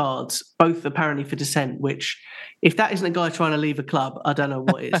 yellow cards, both apparently for dissent, which, if that isn't a guy trying to leave a club, I don't know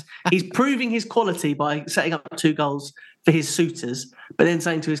what is. He's proving his quality by setting up 2 goals for his suitors, but then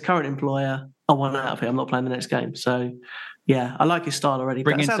saying to his current employer, I want out of here, I'm not playing the next game. So, yeah, I like his style already.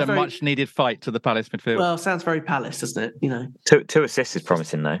 Bringing some much-needed fight to the Palace midfield. Well, sounds very Palace, doesn't it? 2 assists is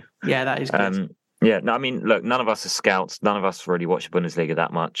promising, though. Yeah, that is good. I mean, look, none of us are scouts. None of us really watch the Bundesliga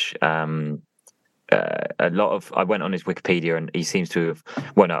that much. I went on his Wikipedia and he seems to have,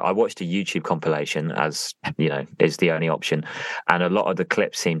 I watched a YouTube compilation, as is the only option, and a lot of the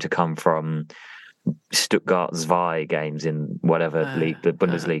clips seem to come from Stuttgart 2 games in whatever league, the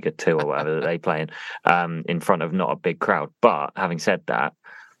Bundesliga 2 or whatever that they play in front of not a big crowd. But having said that,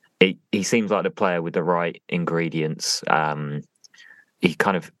 he seems like the player with the right ingredients.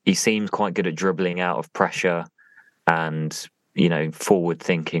 He seems quite good at dribbling out of pressure and forward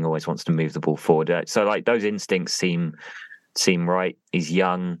thinking, always wants to move the ball forward. So those instincts seem right. He's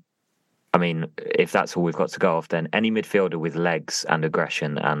young. I mean, if that's all we've got to go off, then any midfielder with legs and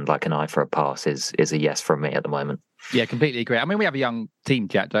aggression and an eye for a pass is a yes from me at the moment. Yeah, completely agree. I mean, we have a young team,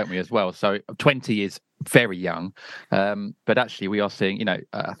 Jack, don't we, as well? So 20 is very young. But actually we are seeing,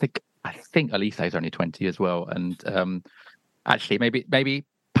 I think Elise is only 20 as well. And actually maybe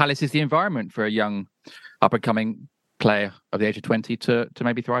Palace is the environment for a young up-and-coming player of the age of 20 to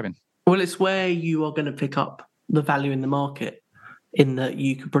maybe thrive in. Well, it's where you are going to pick up the value in the market, in that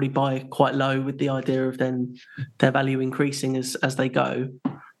you could probably buy quite low with the idea of then their value increasing as they go.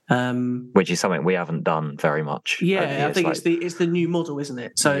 Which is something we haven't done very much. Yeah, I think it's the new model, isn't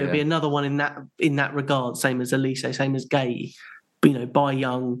it? So it'll be another one in that regard, same as Elise, same as Gay. Buy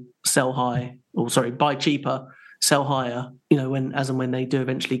young, sell high, buy cheaper, sell higher, when they do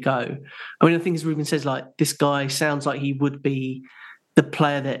eventually go. I mean, I think as Ruben says, this guy sounds like he would be the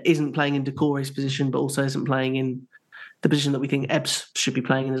player that isn't playing in Decore's position, but also isn't playing in the position that we think Ebbs should be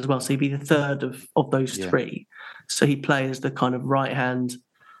playing in as well. So he'd be the third of those 3. So he'd play as the kind of right hand,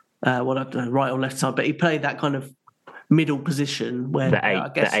 I don't know, right or left side, but he played that kind of middle position where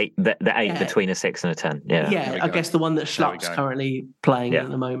the 8 between a 6 and a 10. Yeah, I guess the one that Schlupp's currently playing at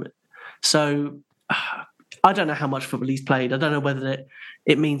the moment. So I don't know how much football he's played. I don't know whether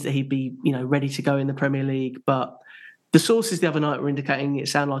it means that he'd be ready to go in the Premier League, but The sources the other night were indicating it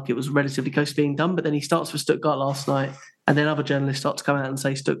sounded like it was relatively close to being done, but then he starts for Stuttgart last night, and then other journalists start to come out and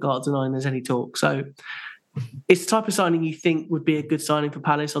say Stuttgart denying there's any talk. So it's the type of signing you think would be a good signing for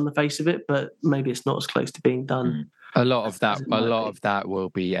Palace on the face of it, but maybe it's not as close to being done. A lot of that will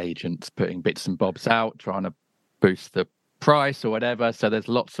be agents putting bits and bobs out, trying to boost the price or whatever. So there's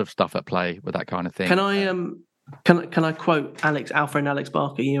lots of stuff at play with that kind of thing. Can I quote our friend Alex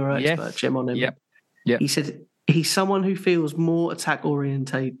Barker, Euro expert, Jim, on him? Yep. He said he's someone who feels more attack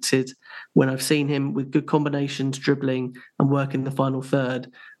orientated when I've seen him with good combinations, dribbling and working the final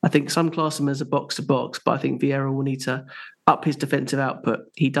third. I think some class him as a box to box, but I think Vieira will need to up his defensive output.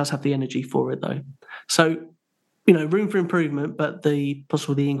 He does have the energy for it though. So, room for improvement, but the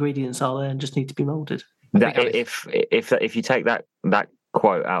ingredients are there and just need to be moulded. If you take that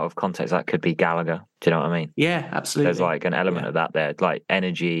quote out of context, that could be Gallagher. Do you know what I mean? Yeah, absolutely. There's like an element of that there, like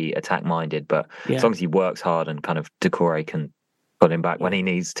energy, attack minded, but as long as he works hard and kind of Decore can put him back when he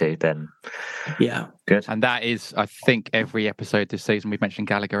needs to, then good. And that is, I think, every episode this season we've mentioned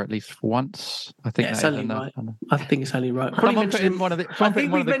Gallagher at least once. I think it's only right. I think it's only right. I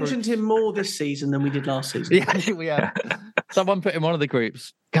think we mentioned him more this season than we did last season. Yeah, I think we have. Someone put in one of the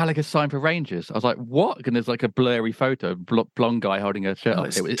groups, Gallagher signed for Rangers. I was like, what? And there's like a blurry photo, blonde guy holding a shirt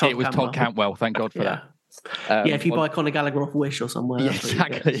up. It was Todd Cantwell. Thank God for that. If you buy Conor Gallagher off Wish or somewhere. Yeah,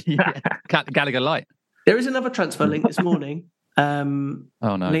 exactly. Gallagher Light. There is another transfer link this morning.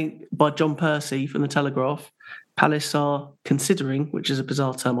 Linked by John Percy from the Telegraph. Palace are considering, which is a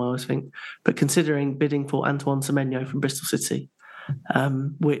bizarre term I always think, but considering bidding for Antoine Semenyo from Bristol City.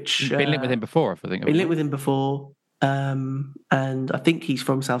 Which been linked with him before, I think. Been linked with him before. And I think he's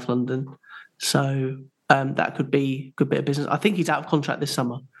from South London, so that could be a good bit of business. I think he's out of contract this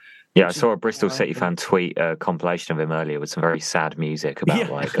summer. Yeah, I saw a Bristol City fan tweet a compilation of him earlier with some very sad music about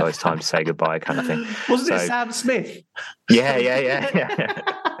it's time to say goodbye kind of thing. Wasn't it Sam Smith? Yeah.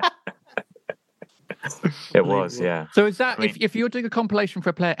 It was, yeah. So is that if you're doing a compilation for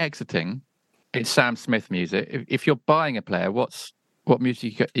a player exiting, it's Sam Smith music. If you're buying a player, what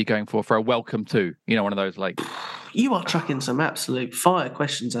music are you going for a welcome to? One of those like. You are chucking some absolute fire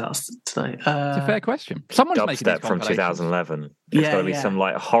questions at us today. It's a fair question. Someone's making dubstep from 2011. It's got to be some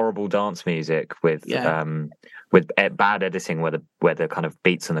like horrible dance music with bad editing where the kind of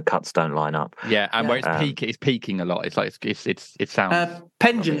beats and the cuts don't line up. Yeah, and where it's peaking a lot. It's like it sounds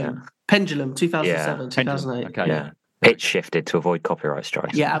Pendulum 2007 2008. Okay. Yeah. Pitch shifted to avoid copyright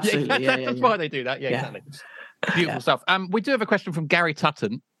strikes. Yeah, absolutely. That's why they do that. Yeah, exactly. Beautiful stuff. We do have a question from Gary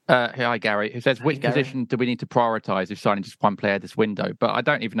Tutton. Hi, Gary, who says, which position do we need to prioritise if signing just one player this window? But I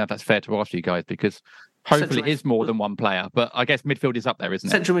don't even know if that's fair to ask you guys because hopefully it is more than one player. But I guess midfield is up there, isn't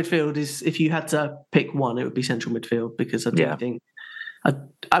it? Central midfield is, if you had to pick one, it would be central midfield because I do think,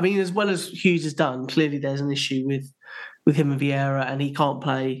 I mean, as well as Hughes has done, clearly there's an issue with him and Vieira and he can't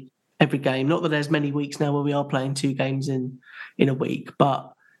play every game. Not that there's many weeks now where we are playing 2 games in a week,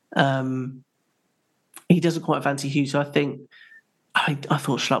 but he doesn't quite fancy Hughes. So I think, I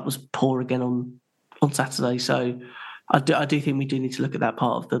thought Schlupp was poor again on Saturday, so I do think we do need to look at that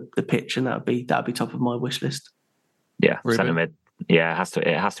part of the pitch, and that would be top of my wish list. Yeah, centre mid. Yeah,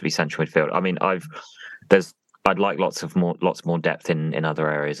 it has to be central midfield. I mean, I'd like lots more depth in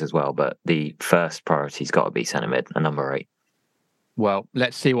other areas as well, but the first priority's got to be centre mid and number 8. Well,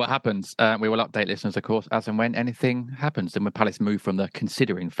 let's see what happens. We will update listeners, of course, as and when anything happens. Then when Palace move from the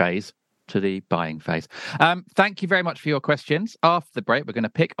considering phase to the buying phase. Thank you very much for your questions. After the break, we're going to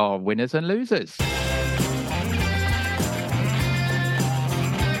pick our winners and losers.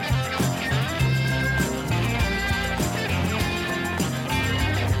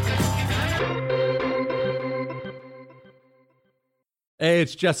 Hey,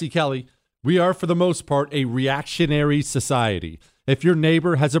 it's Jesse Kelly. We are, for the most part, a reactionary society. If your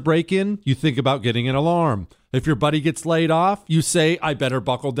neighbor has a break-in, you think about getting an alarm. If your buddy gets laid off, you say, I better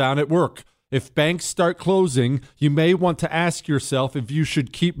buckle down at work. If banks start closing, you may want to ask yourself if you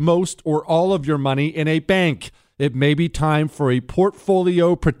should keep most or all of your money in a bank. It may be time for a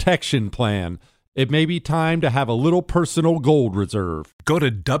portfolio protection plan. It may be time to have a little personal gold reserve. Go to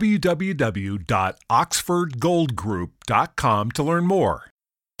www.oxfordgoldgroup.com to learn more.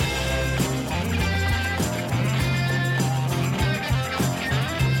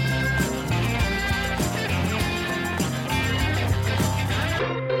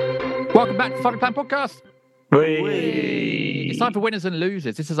 Welcome back to the 5 Plan Podcast. It's time for winners and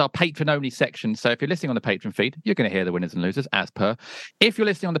losers. This is our patron-only section. So if you're listening on the Patreon feed, you're going to hear the winners and losers as per. If you're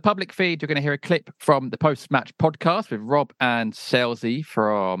listening on the public feed, you're going to hear a clip from the post-match podcast with Rob and Selsey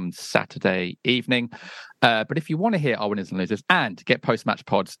from Saturday evening. But if you want to hear our winners and losers and get post-match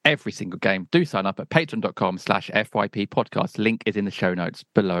pods every single game, do sign up at patreon.com/FYP podcast. Link is in the show notes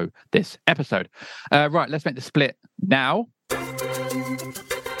below this episode. Right, let's make the split now.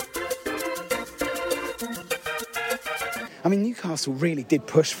 I mean, Newcastle really did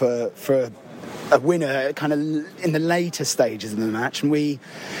push for a winner kind of in the later stages of the match, and we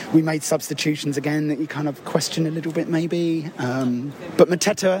made substitutions again that you kind of question a little bit maybe. But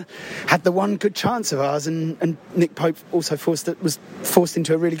Mateta had the one good chance of ours, and Nick Pope also was forced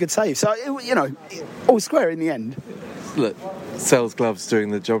into a really good save. So, all square in the end. Look, Sells Gloves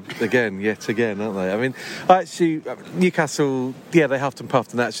doing the job yet again, aren't they? I mean, actually, Newcastle, they huffed and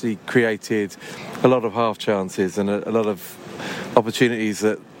puffed and actually created a lot of half chances and a lot of opportunities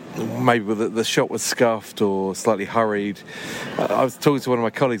that maybe the shot was scuffed or slightly hurried. I was talking to one of my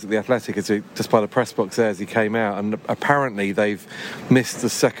colleagues at The Athletic just by the press box there as he came out, and apparently they've missed the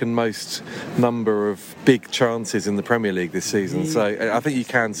second most number of big chances in the Premier League this season. So I think you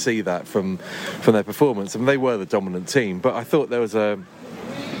can see that from their performance. I mean, they were the dominant team, but I thought there was an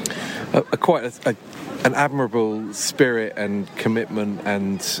admirable spirit and commitment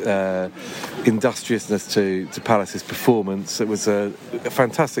and industriousness to Palace's performance. It was a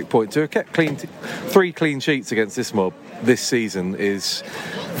fantastic point. To have kept 3 clean sheets against this mob this season is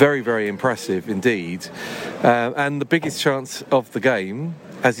very, very impressive indeed. And the biggest chance of the game,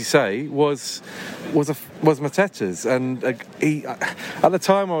 as you say, was Mateta's. And he, at the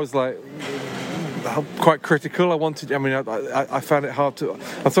time I was like, quite critical. I found it hard to.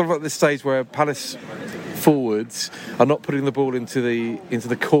 I'm sort of at this stage where Palace forwards are not putting the ball into the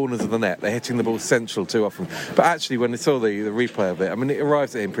corners of the net. They're hitting the ball central too often. But actually, when they saw the replay of it, I mean, it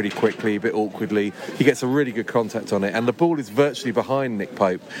arrives at him pretty quickly, a bit awkwardly. He gets a really good contact on it, and the ball is virtually behind Nick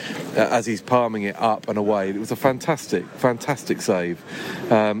Pope as he's palming it up and away. It was a fantastic save,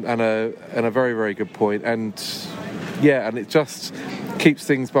 and a very, very good point. And it just keeps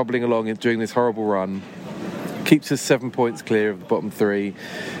things bubbling along during this horrible run. Keeps us 7 points clear of the bottom 3,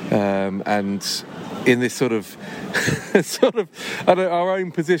 and in this sort of our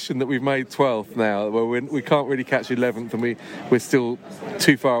own position that we've made 12th now, where we can't really catch 11th, and we're still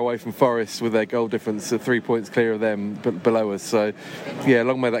too far away from Forest with their goal difference, 3 points clear of them below us. So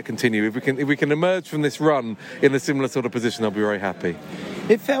long may that continue. If we can emerge from this run in a similar sort of position, I'll be very happy.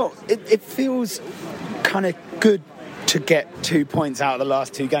 It feels kind of good to get 2 points out of the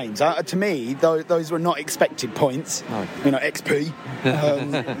last 2 games. To me, those were not expected points. No. XP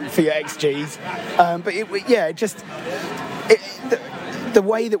for your XGs. The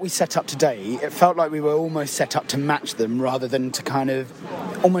way that we set up today, it felt like we were almost set up to match them rather than to kind of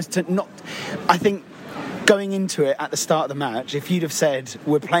almost to not. I think going into it at the start of the match, if you'd have said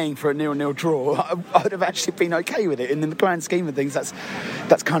we're playing for a 0-0 draw, I would have actually been okay with it. And in the grand scheme of things,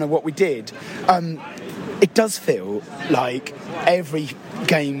 that's kind of what we did. It does feel like every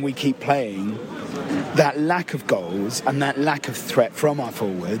game we keep playing, that lack of goals and that lack of threat from our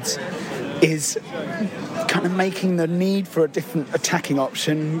forwards is kind of making the need for a different attacking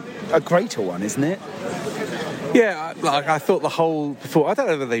option a greater one, isn't it? Yeah, I thought the whole before. I don't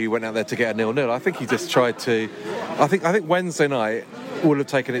know whether he went out there to get a 0-0. I think he just tried to. I think Wednesday night would have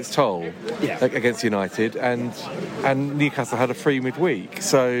taken its toll against United, and Newcastle had a free midweek,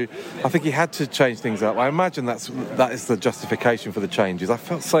 so I think he had to change things up. I imagine that is the justification for the changes. I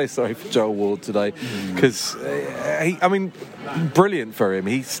felt so sorry for Joel Ward today because brilliant for him.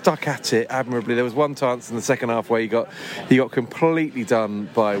 He stuck at it admirably. There was one chance in the second half where he got completely done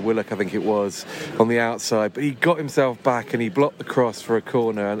by Willock, I think it was, on the outside, but he got himself back and he blocked the cross for a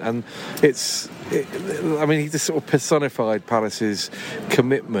corner, and he just sort of personified Palace's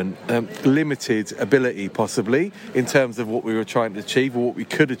commitment, limited ability possibly in terms of what we were trying to achieve or what we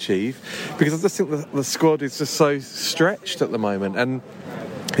could achieve, because I just think the squad is just so stretched at the moment, and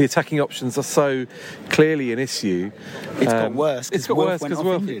the attacking options are so clearly an issue. It's got worse. It's got worse because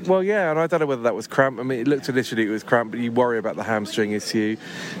and I don't know whether that was cramp. I mean, it looked initially it was cramp, but you worry about the hamstring issue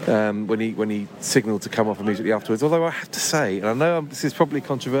when he signalled to come off immediately afterwards. Although I have to say, and I know this is probably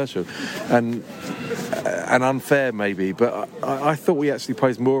controversial and unfair maybe, but I thought we actually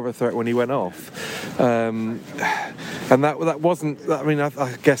posed more of a threat when he went off, and that wasn't. I mean,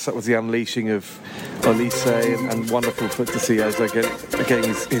 I guess that was the unleashing of Olise, and wonderful to see Eze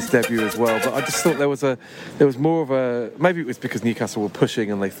getting his debut as well. But I just thought there was more of a. Maybe it was because Newcastle were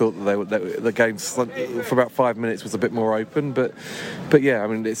pushing and they thought that the game for about 5 minutes was a bit more open. But yeah, I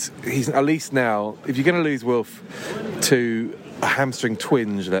mean, he's at least now. If you're going to lose Wilf to a hamstring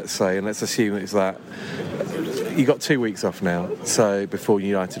twinge, let's say, and let's assume it's that. You got 2 weeks off now, so before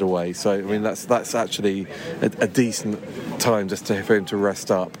United away. So I mean, that's actually a decent time just for him to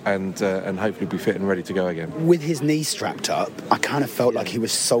rest up and hopefully be fit and ready to go again. With his knee strapped up, I kind of felt like he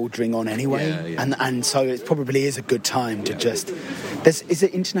was soldiering on anyway, and so it probably is a good time to just.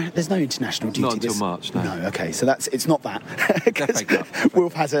 There's no international duty. Not until March. No. Okay, so it's not that. Because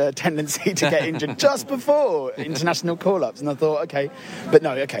Wilf has a tendency to get injured just before international call-ups, and I thought, okay, but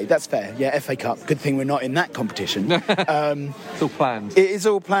no, okay, that's fair. Yeah, FA Cup. Good thing we're not in that competition. It's all planned. It is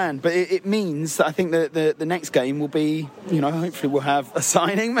all planned, but it means that I think that the next game will be, hopefully we'll have a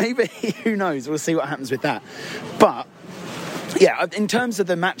signing. Maybe who knows? We'll see what happens with that. But. Yeah, in terms of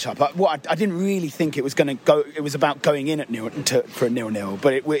the matchup, I didn't really think it was going to go. It was about going in at for a 0-0,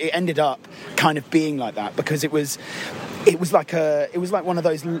 but it ended up kind of being like that because it was like one of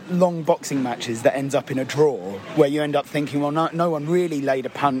those long boxing matches that ends up in a draw, where you end up thinking, well, no one really laid a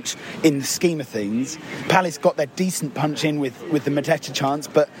punch in the scheme of things. Palace got their decent punch in with the Mateta chance,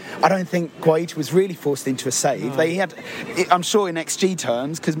 but I don't think Guaita was really forced into a save. No. They had, I'm sure, in XG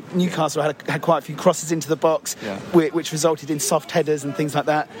terms, because Newcastle had quite a few crosses into the box, which resulted in soft headers and things like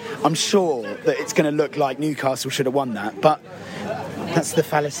that. I'm sure that it's going to look like Newcastle should have won that, but that's the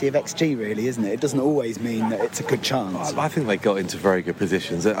fallacy of XG, really, isn't it? It doesn't always mean that it's a good chance. I think they got into very good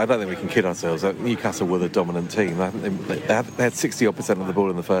positions. I don't think we can kid ourselves. Newcastle were the dominant team. I think they had 60-odd% of the ball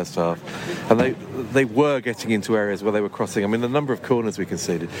in the first half, and they were getting into areas where they were crossing. I mean, the number of corners we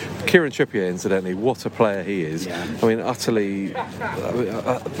conceded. Kieran Trippier, incidentally, what a player he is. Yeah. I mean, utterly.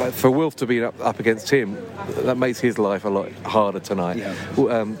 For Wilf to be up against him, that makes his life a lot harder tonight. Yeah.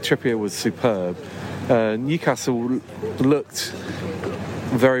 Trippier was superb. Newcastle looked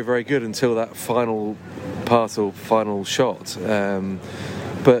very, very good until that final pass or final shot.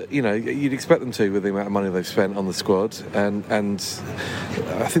 But, you'd expect them to with the amount of money they've spent on the squad. And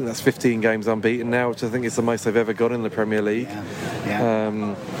I think that's 15 games unbeaten now, which I think is the most they've ever got in the Premier League.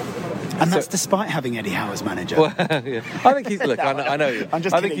 Yeah. And that's despite having Eddie Howe as manager. Well, yeah. I think he's. Look, I know. I'm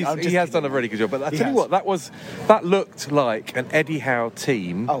just kidding. He has done a really good job. But I tell you what, that looked like an Eddie Howe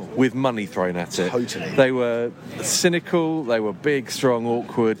team with money thrown at it. Totally. They were cynical. They were big, strong,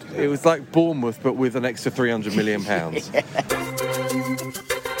 awkward. It was like Bournemouth, but with an extra £300 million.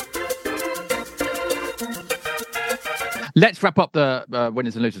 Let's wrap up the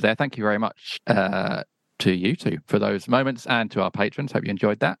winners and losers there. Thank you very much to you two for those moments, and to our patrons. Hope you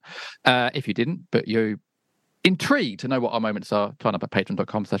enjoyed that. If you didn't, but you're intrigued to know what our moments are, turn up at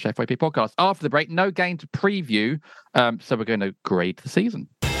patreon.com/FYP podcast. After the break, no game to preview, so we're going to grade the season.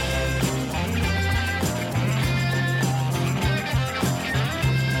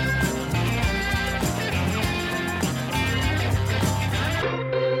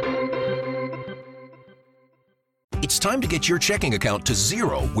 It's time to get your checking account to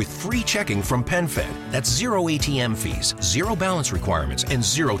zero with free checking from PenFed. That's zero ATM fees, zero balance requirements, and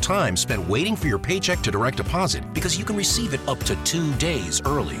zero time spent waiting for your paycheck to direct deposit, because you can receive it up to 2 days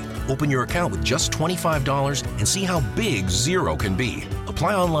early. Open your account with just $25 and see how big zero can be.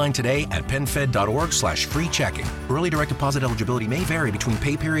 Apply online today at penfed.org/free checking. Early direct deposit eligibility may vary between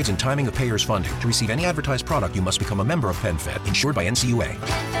pay periods and timing of payer's funding. To receive any advertised product, you must become a member of PenFed, insured by NCUA.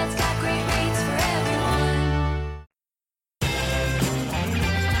 PenFed's got great rates for everyone.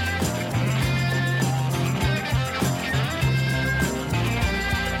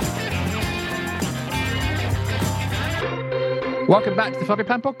 Welcome back to the 5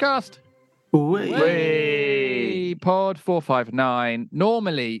 Plan podcast. Whee. Pod 459.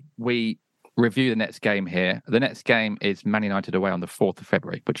 Normally, we review the next game here. The next game is Man United away on the 4th of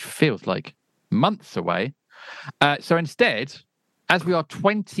February, which feels like months away. So instead, as we are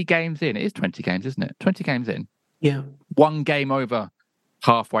 20 games in, it is 20 games, isn't it? 20 games in. Yeah. One game over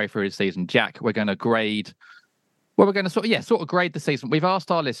halfway through the season. Jack, we're going to grade... Well, we're going to sort of grade the season. We've asked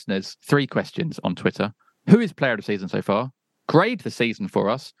our listeners 3 questions on Twitter. Who is player of the season so far? Grade the season for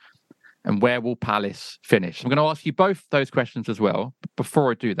us, and where will Palace finish? I'm going to ask you both those questions as well. But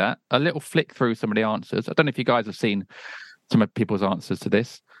before I do that, a little flick through some of the answers. I don't know if you guys have seen some of people's answers to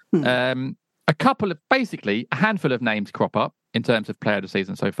this. A handful of names crop up in terms of player of the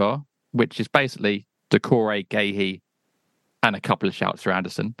season so far, which is basically Decore, Gahey, and a couple of shouts for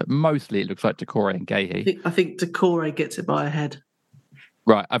Anderson. But mostly it looks like Decore and Gahey. I think Decore gets it by a head.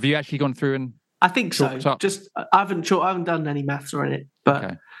 Right. Have you actually gone through and... I think so. Just I haven't done any maths on it, but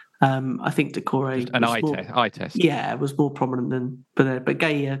okay. I think Decore an eye test. Yeah, was more prominent than, but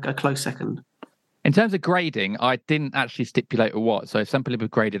Gay a close second. In terms of grading, I didn't actually stipulate a what. So some people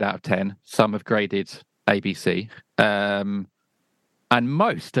have graded out of 10, some have graded ABC, and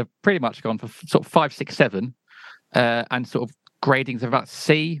most have pretty much gone for sort of 5, 6, 7, and sort of gradings of about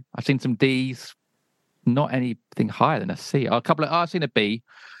C. I've seen some Ds, not anything higher than a C. I've seen a B.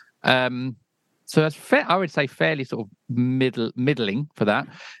 So that's fair. I would say fairly sort of middling for that.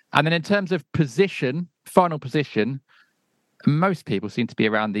 And then in terms of position, final position, most people seem to be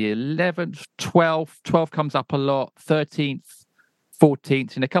around the 11th, 12th. 12 comes up a lot. 13th,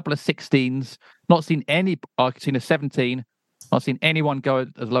 14th, and a couple of 16s. Not seen any. I've seen a 17. Not seen anyone go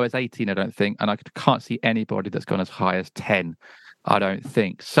as low as 18, I don't think. And I can't see anybody that's gone as high as 10, I don't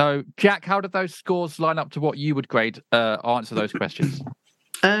think. So, Jack, how did those scores line up to what you would grade? Answer those questions.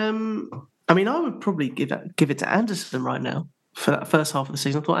 I mean, I would probably give it to Anderson right now for that first half of the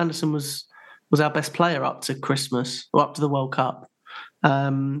season. I thought Anderson was our best player up to Christmas or up to the World Cup.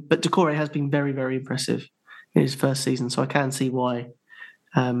 But Doucouré has been very, very impressive in his first season, so I can see why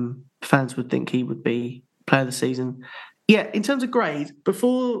fans would think he would be player of the season. Yeah, in terms of grade,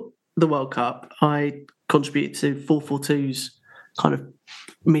 before the World Cup, I contributed to 442's kind of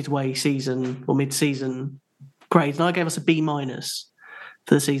midway season or mid-season grades, and I gave us a B-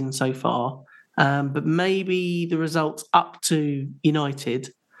 for the season so far. But maybe the results up to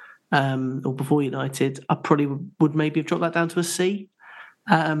United or before United, I probably would maybe have dropped that down to a C.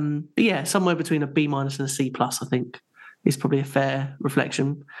 But yeah, somewhere between a B- and a C+, I think, is probably a fair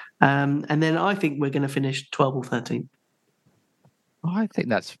reflection. And then I think we're going to finish 12 or 13. I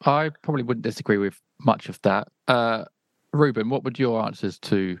probably wouldn't disagree with much of that. Ruben, what would your answers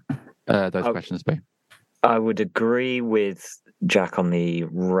to those questions be? I would agree with Jack on the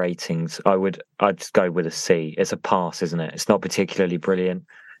ratings. I'd just go with a C. It's a pass, isn't it? It's not particularly brilliant.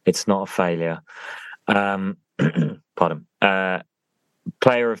 It's not a failure. Pardon.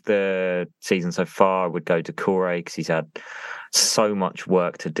 Player of the season so far, I would go to Doucouré because he's had so much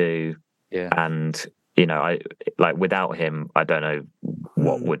work to do. Yeah. And without him, I don't know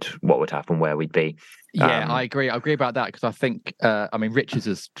what would happen, where we'd be. Yeah, I agree. I agree about that because I think, Richards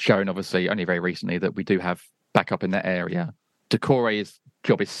has shown, obviously, only very recently that we do have backup in that area. Doucouré's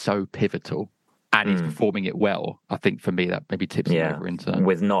job is so pivotal and he's performing it well. I think for me, that maybe tips him over into...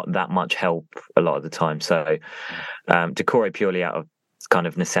 with not that much help a lot of the time. So Doucouré purely out of kind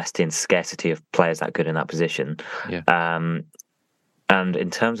of necessity and scarcity of players that good in that position. Yeah. And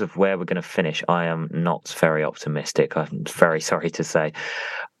in terms of where we're going to finish, I am not very optimistic. I'm very sorry to say.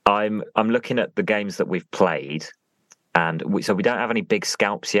 I'm looking at the games that we've played, and so we don't have any big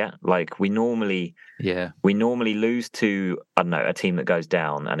scalps yet. Like we normally lose to, I don't know, a team that goes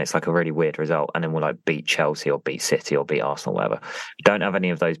down, and it's like a really weird result, and then we'll like beat Chelsea or beat City or beat Arsenal, whatever. We don't have any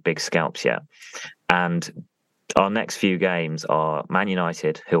of those big scalps yet, and our next few games are Man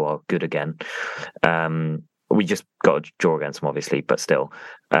United, who are good again. We just got a draw against them, obviously, but still.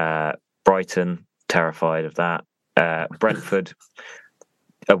 Brighton, terrified of that. Brentford,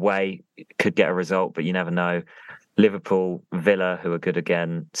 away, could get a result, but you never know. Liverpool, Villa, who are good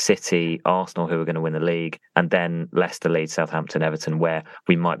again. City, Arsenal, who are going to win the league. And then Leicester, Leeds, Southampton, Everton, where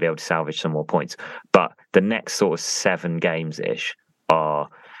we might be able to salvage some more points. But the next sort of 7 games-ish are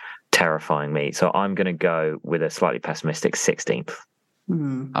terrifying me. So I'm going to go with a slightly pessimistic 16th.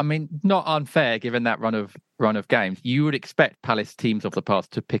 I mean, not unfair given that run of games. You would expect Palace teams of the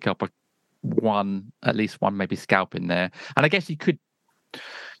past to pick up at least one maybe scalp in there. And I guess you could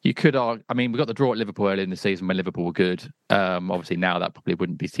argue, I mean, we got the draw at Liverpool early in the season when Liverpool were good. Obviously now that probably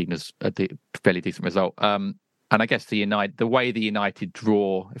wouldn't be seen as a fairly decent result. And I guess the way the United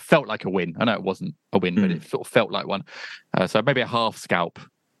draw, it felt like a win. I know it wasn't a win, but it sort of felt like one. So maybe a half scalp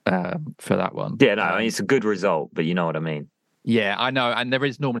for that one. Yeah, no, I mean, it's a good result, but you know what I mean. Yeah, I know, and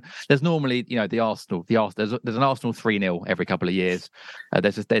there's normally the Arsenal. There's an Arsenal 3-0 every couple of years.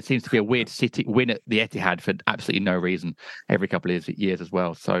 There seems to be a weird City win at the Etihad for absolutely no reason every couple of years as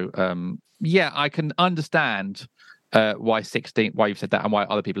well. So I can understand why you've said that and why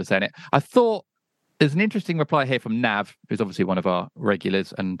other people are saying it. I thought there's an interesting reply here from Nav, who's obviously one of our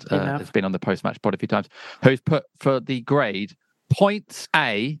regulars and has been on the post-match pod a few times, who's put for the grade points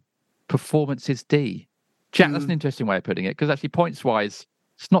A, performances D. Jack, that's an interesting way of putting it because actually points-wise,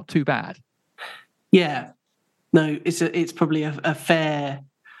 it's not too bad. Yeah, no, it's probably a fair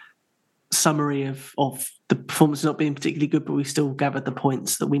summary of the performance not being particularly good, but we still gathered the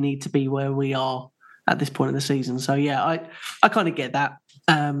points that we need to be where we are at this point in the season. So yeah, I kind of get that.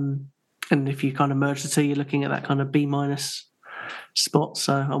 And if you kind of merge the two, you're looking at that kind of B- spot.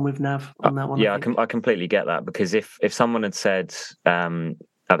 So I'm with Nav on that one. Yeah, I completely get that because if someone had said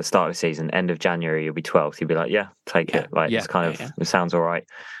at the start of the season, end of January, you'll be 12th, you'd be like, yeah, take it. Like it's kind of it sounds all right.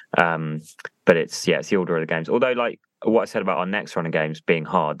 But it's the order of the games. Although, like what I said about our next run of games being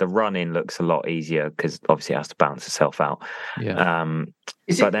hard, the run-in looks a lot easier because obviously it has to balance itself out. Yeah.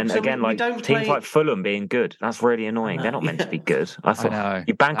 But then again, like teams like Fulham being good, that's really annoying. They're not meant to be good. I thought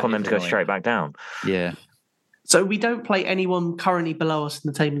you bank on them to go straight back down. Yeah. So we don't play anyone currently below us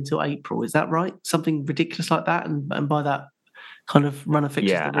in the table until April. Is that right? Something ridiculous like that, and by that kind of run of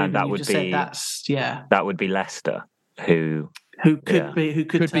fixtures that would be Leicester, who could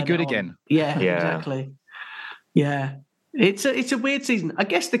be good again. Yeah, exactly. Yeah, it's a weird season. I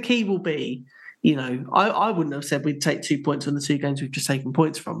guess the key will be, I wouldn't have said we'd take 2 points on the 2 games we've just taken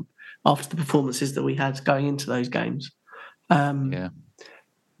points from after the performances that we had going into those games.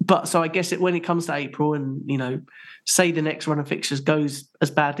 But so I guess when it comes to April and, say the next run of fixtures goes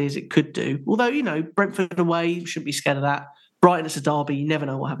as badly as it could do, although, Brentford away, you shouldn't be scared of that. Brighton, it's a derby. You never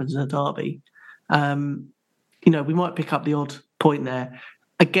know what happens in a derby. We might pick up the odd point there.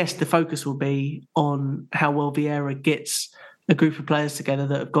 I guess the focus will be on how well Vieira gets a group of players together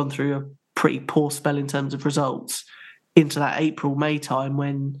that have gone through a pretty poor spell in terms of results into that April, May time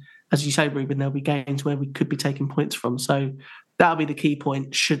when, as you say, Ruben, there'll be games where we could be taking points from. So that'll be the key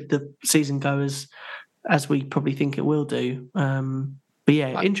point should the season go as we probably think it will do. But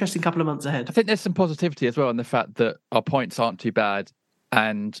yeah, interesting couple of months ahead. I think there's some positivity as well in the fact that our points aren't too bad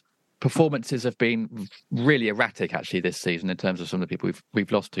and performances have been really erratic actually this season in terms of some of the people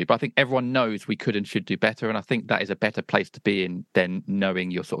we've lost to. But I think everyone knows we could and should do better, and I think that is a better place to be in than knowing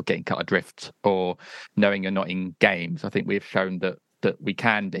you're sort of getting cut adrift or knowing you're not in games. I think we've shown that we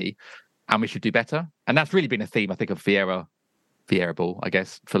can be, and we should do better. And that's really been a theme, I think, of Vieira Ball, I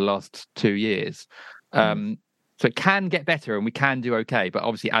guess, for the last 2 years. So it can get better and we can do okay. But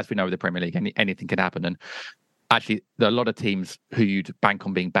obviously, as we know with the Premier League, anything can happen. And actually, there are a lot of teams who you'd bank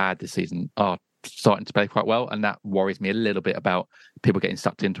on being bad this season are starting to play quite well. And that worries me a little bit about people getting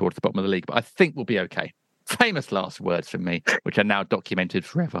sucked in towards the bottom of the league. But I think we'll be okay. Famous last words from me, which are now documented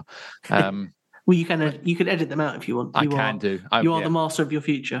forever. Well, you can edit them out if you want. You are the master of your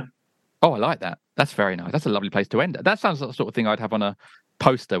future. Oh, I like that. That's very nice. That's a lovely place to end. That sounds like the sort of thing I'd have on a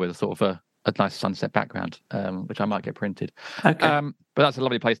poster with a sort of a nice sunset background, which I might get printed. Okay. But that's a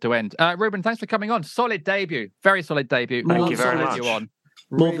lovely place to end. Ruben, thanks for coming on. Solid debut. Very solid debut. Thank you very much. You on.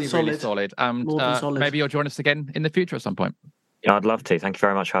 More really, than solid. Really solid. And More than solid. Maybe you'll join us again in the future at some point. Yeah, I'd love to. Thank you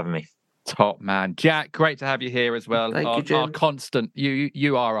very much for having me. Top man. Jack, great to have you here as well. Thank you, Jim. Our constant.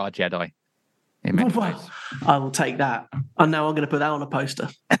 You are our Jedi. I will take that. And now I'm going to put that on a poster.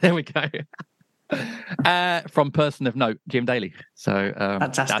 There we go. From person of note, Jim Daly. So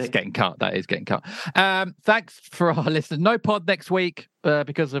fantastic. That's getting cut. That is getting cut. Thanks for our listeners. No pod next week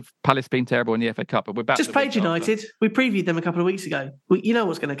because of Palace being terrible in the FA Cup, but we're back. Just played United. After. We previewed them a couple of weeks ago. You know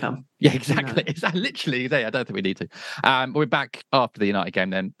what's going to come. Yeah, exactly. It's literally there. I don't think we need to. We're back after the United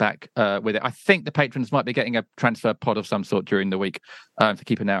game. Then back with it. I think the patrons might be getting a transfer pod of some sort during the week. So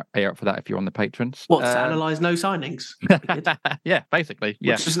keep an eye out for that if you're on the patrons. What to analyse no signings? Yeah, basically.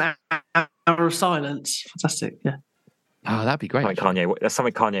 Yeah, just an hour of silence. Fantastic. Yeah. Oh, that'd be great. That's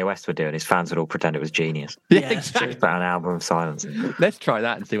something Kanye West would do, and his fans would all pretend it was genius. Yeah, exactly. About an album of silence. Let's try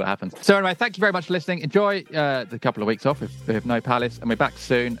that and see what happens. So anyway, thank you very much for listening. Enjoy the couple of weeks off if we have no Palace, and we're back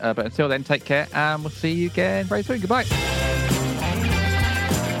soon. But until then, take care, and we'll see you again very soon. Goodbye.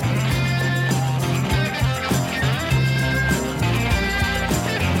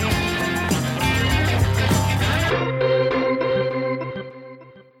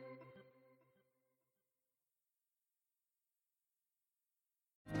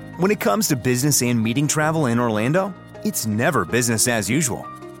 When it comes to business and meeting travel in Orlando, it's never business as usual.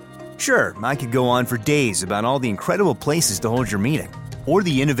 Sure, I could go on for days about all the incredible places to hold your meeting, or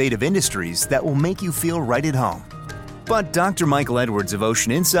the innovative industries that will make you feel right at home. But Dr. Michael Edwards of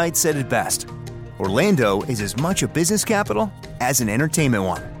Ocean Insight said it best. Orlando is as much a business capital as an entertainment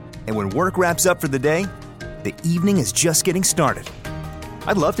one. And when work wraps up for the day, the evening is just getting started.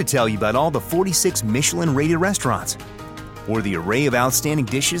 I'd love to tell you about all the 46 Michelin-rated restaurants, or the array of outstanding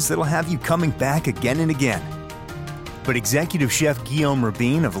dishes that'll have you coming back again and again. But Executive Chef Guillaume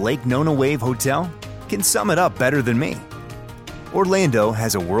Rabin of Lake Nona Wave Hotel can sum it up better than me. Orlando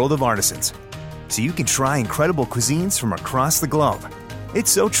has a world of artisans, so you can try incredible cuisines from across the globe.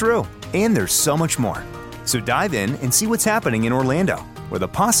 It's so true, and there's so much more. So dive in and see what's happening in Orlando, where the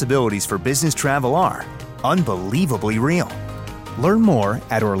possibilities for business travel are unbelievably real. Learn more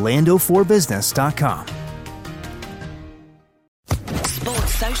at orlandoforbusiness.com.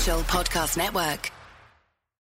 Sports Social Podcast Network.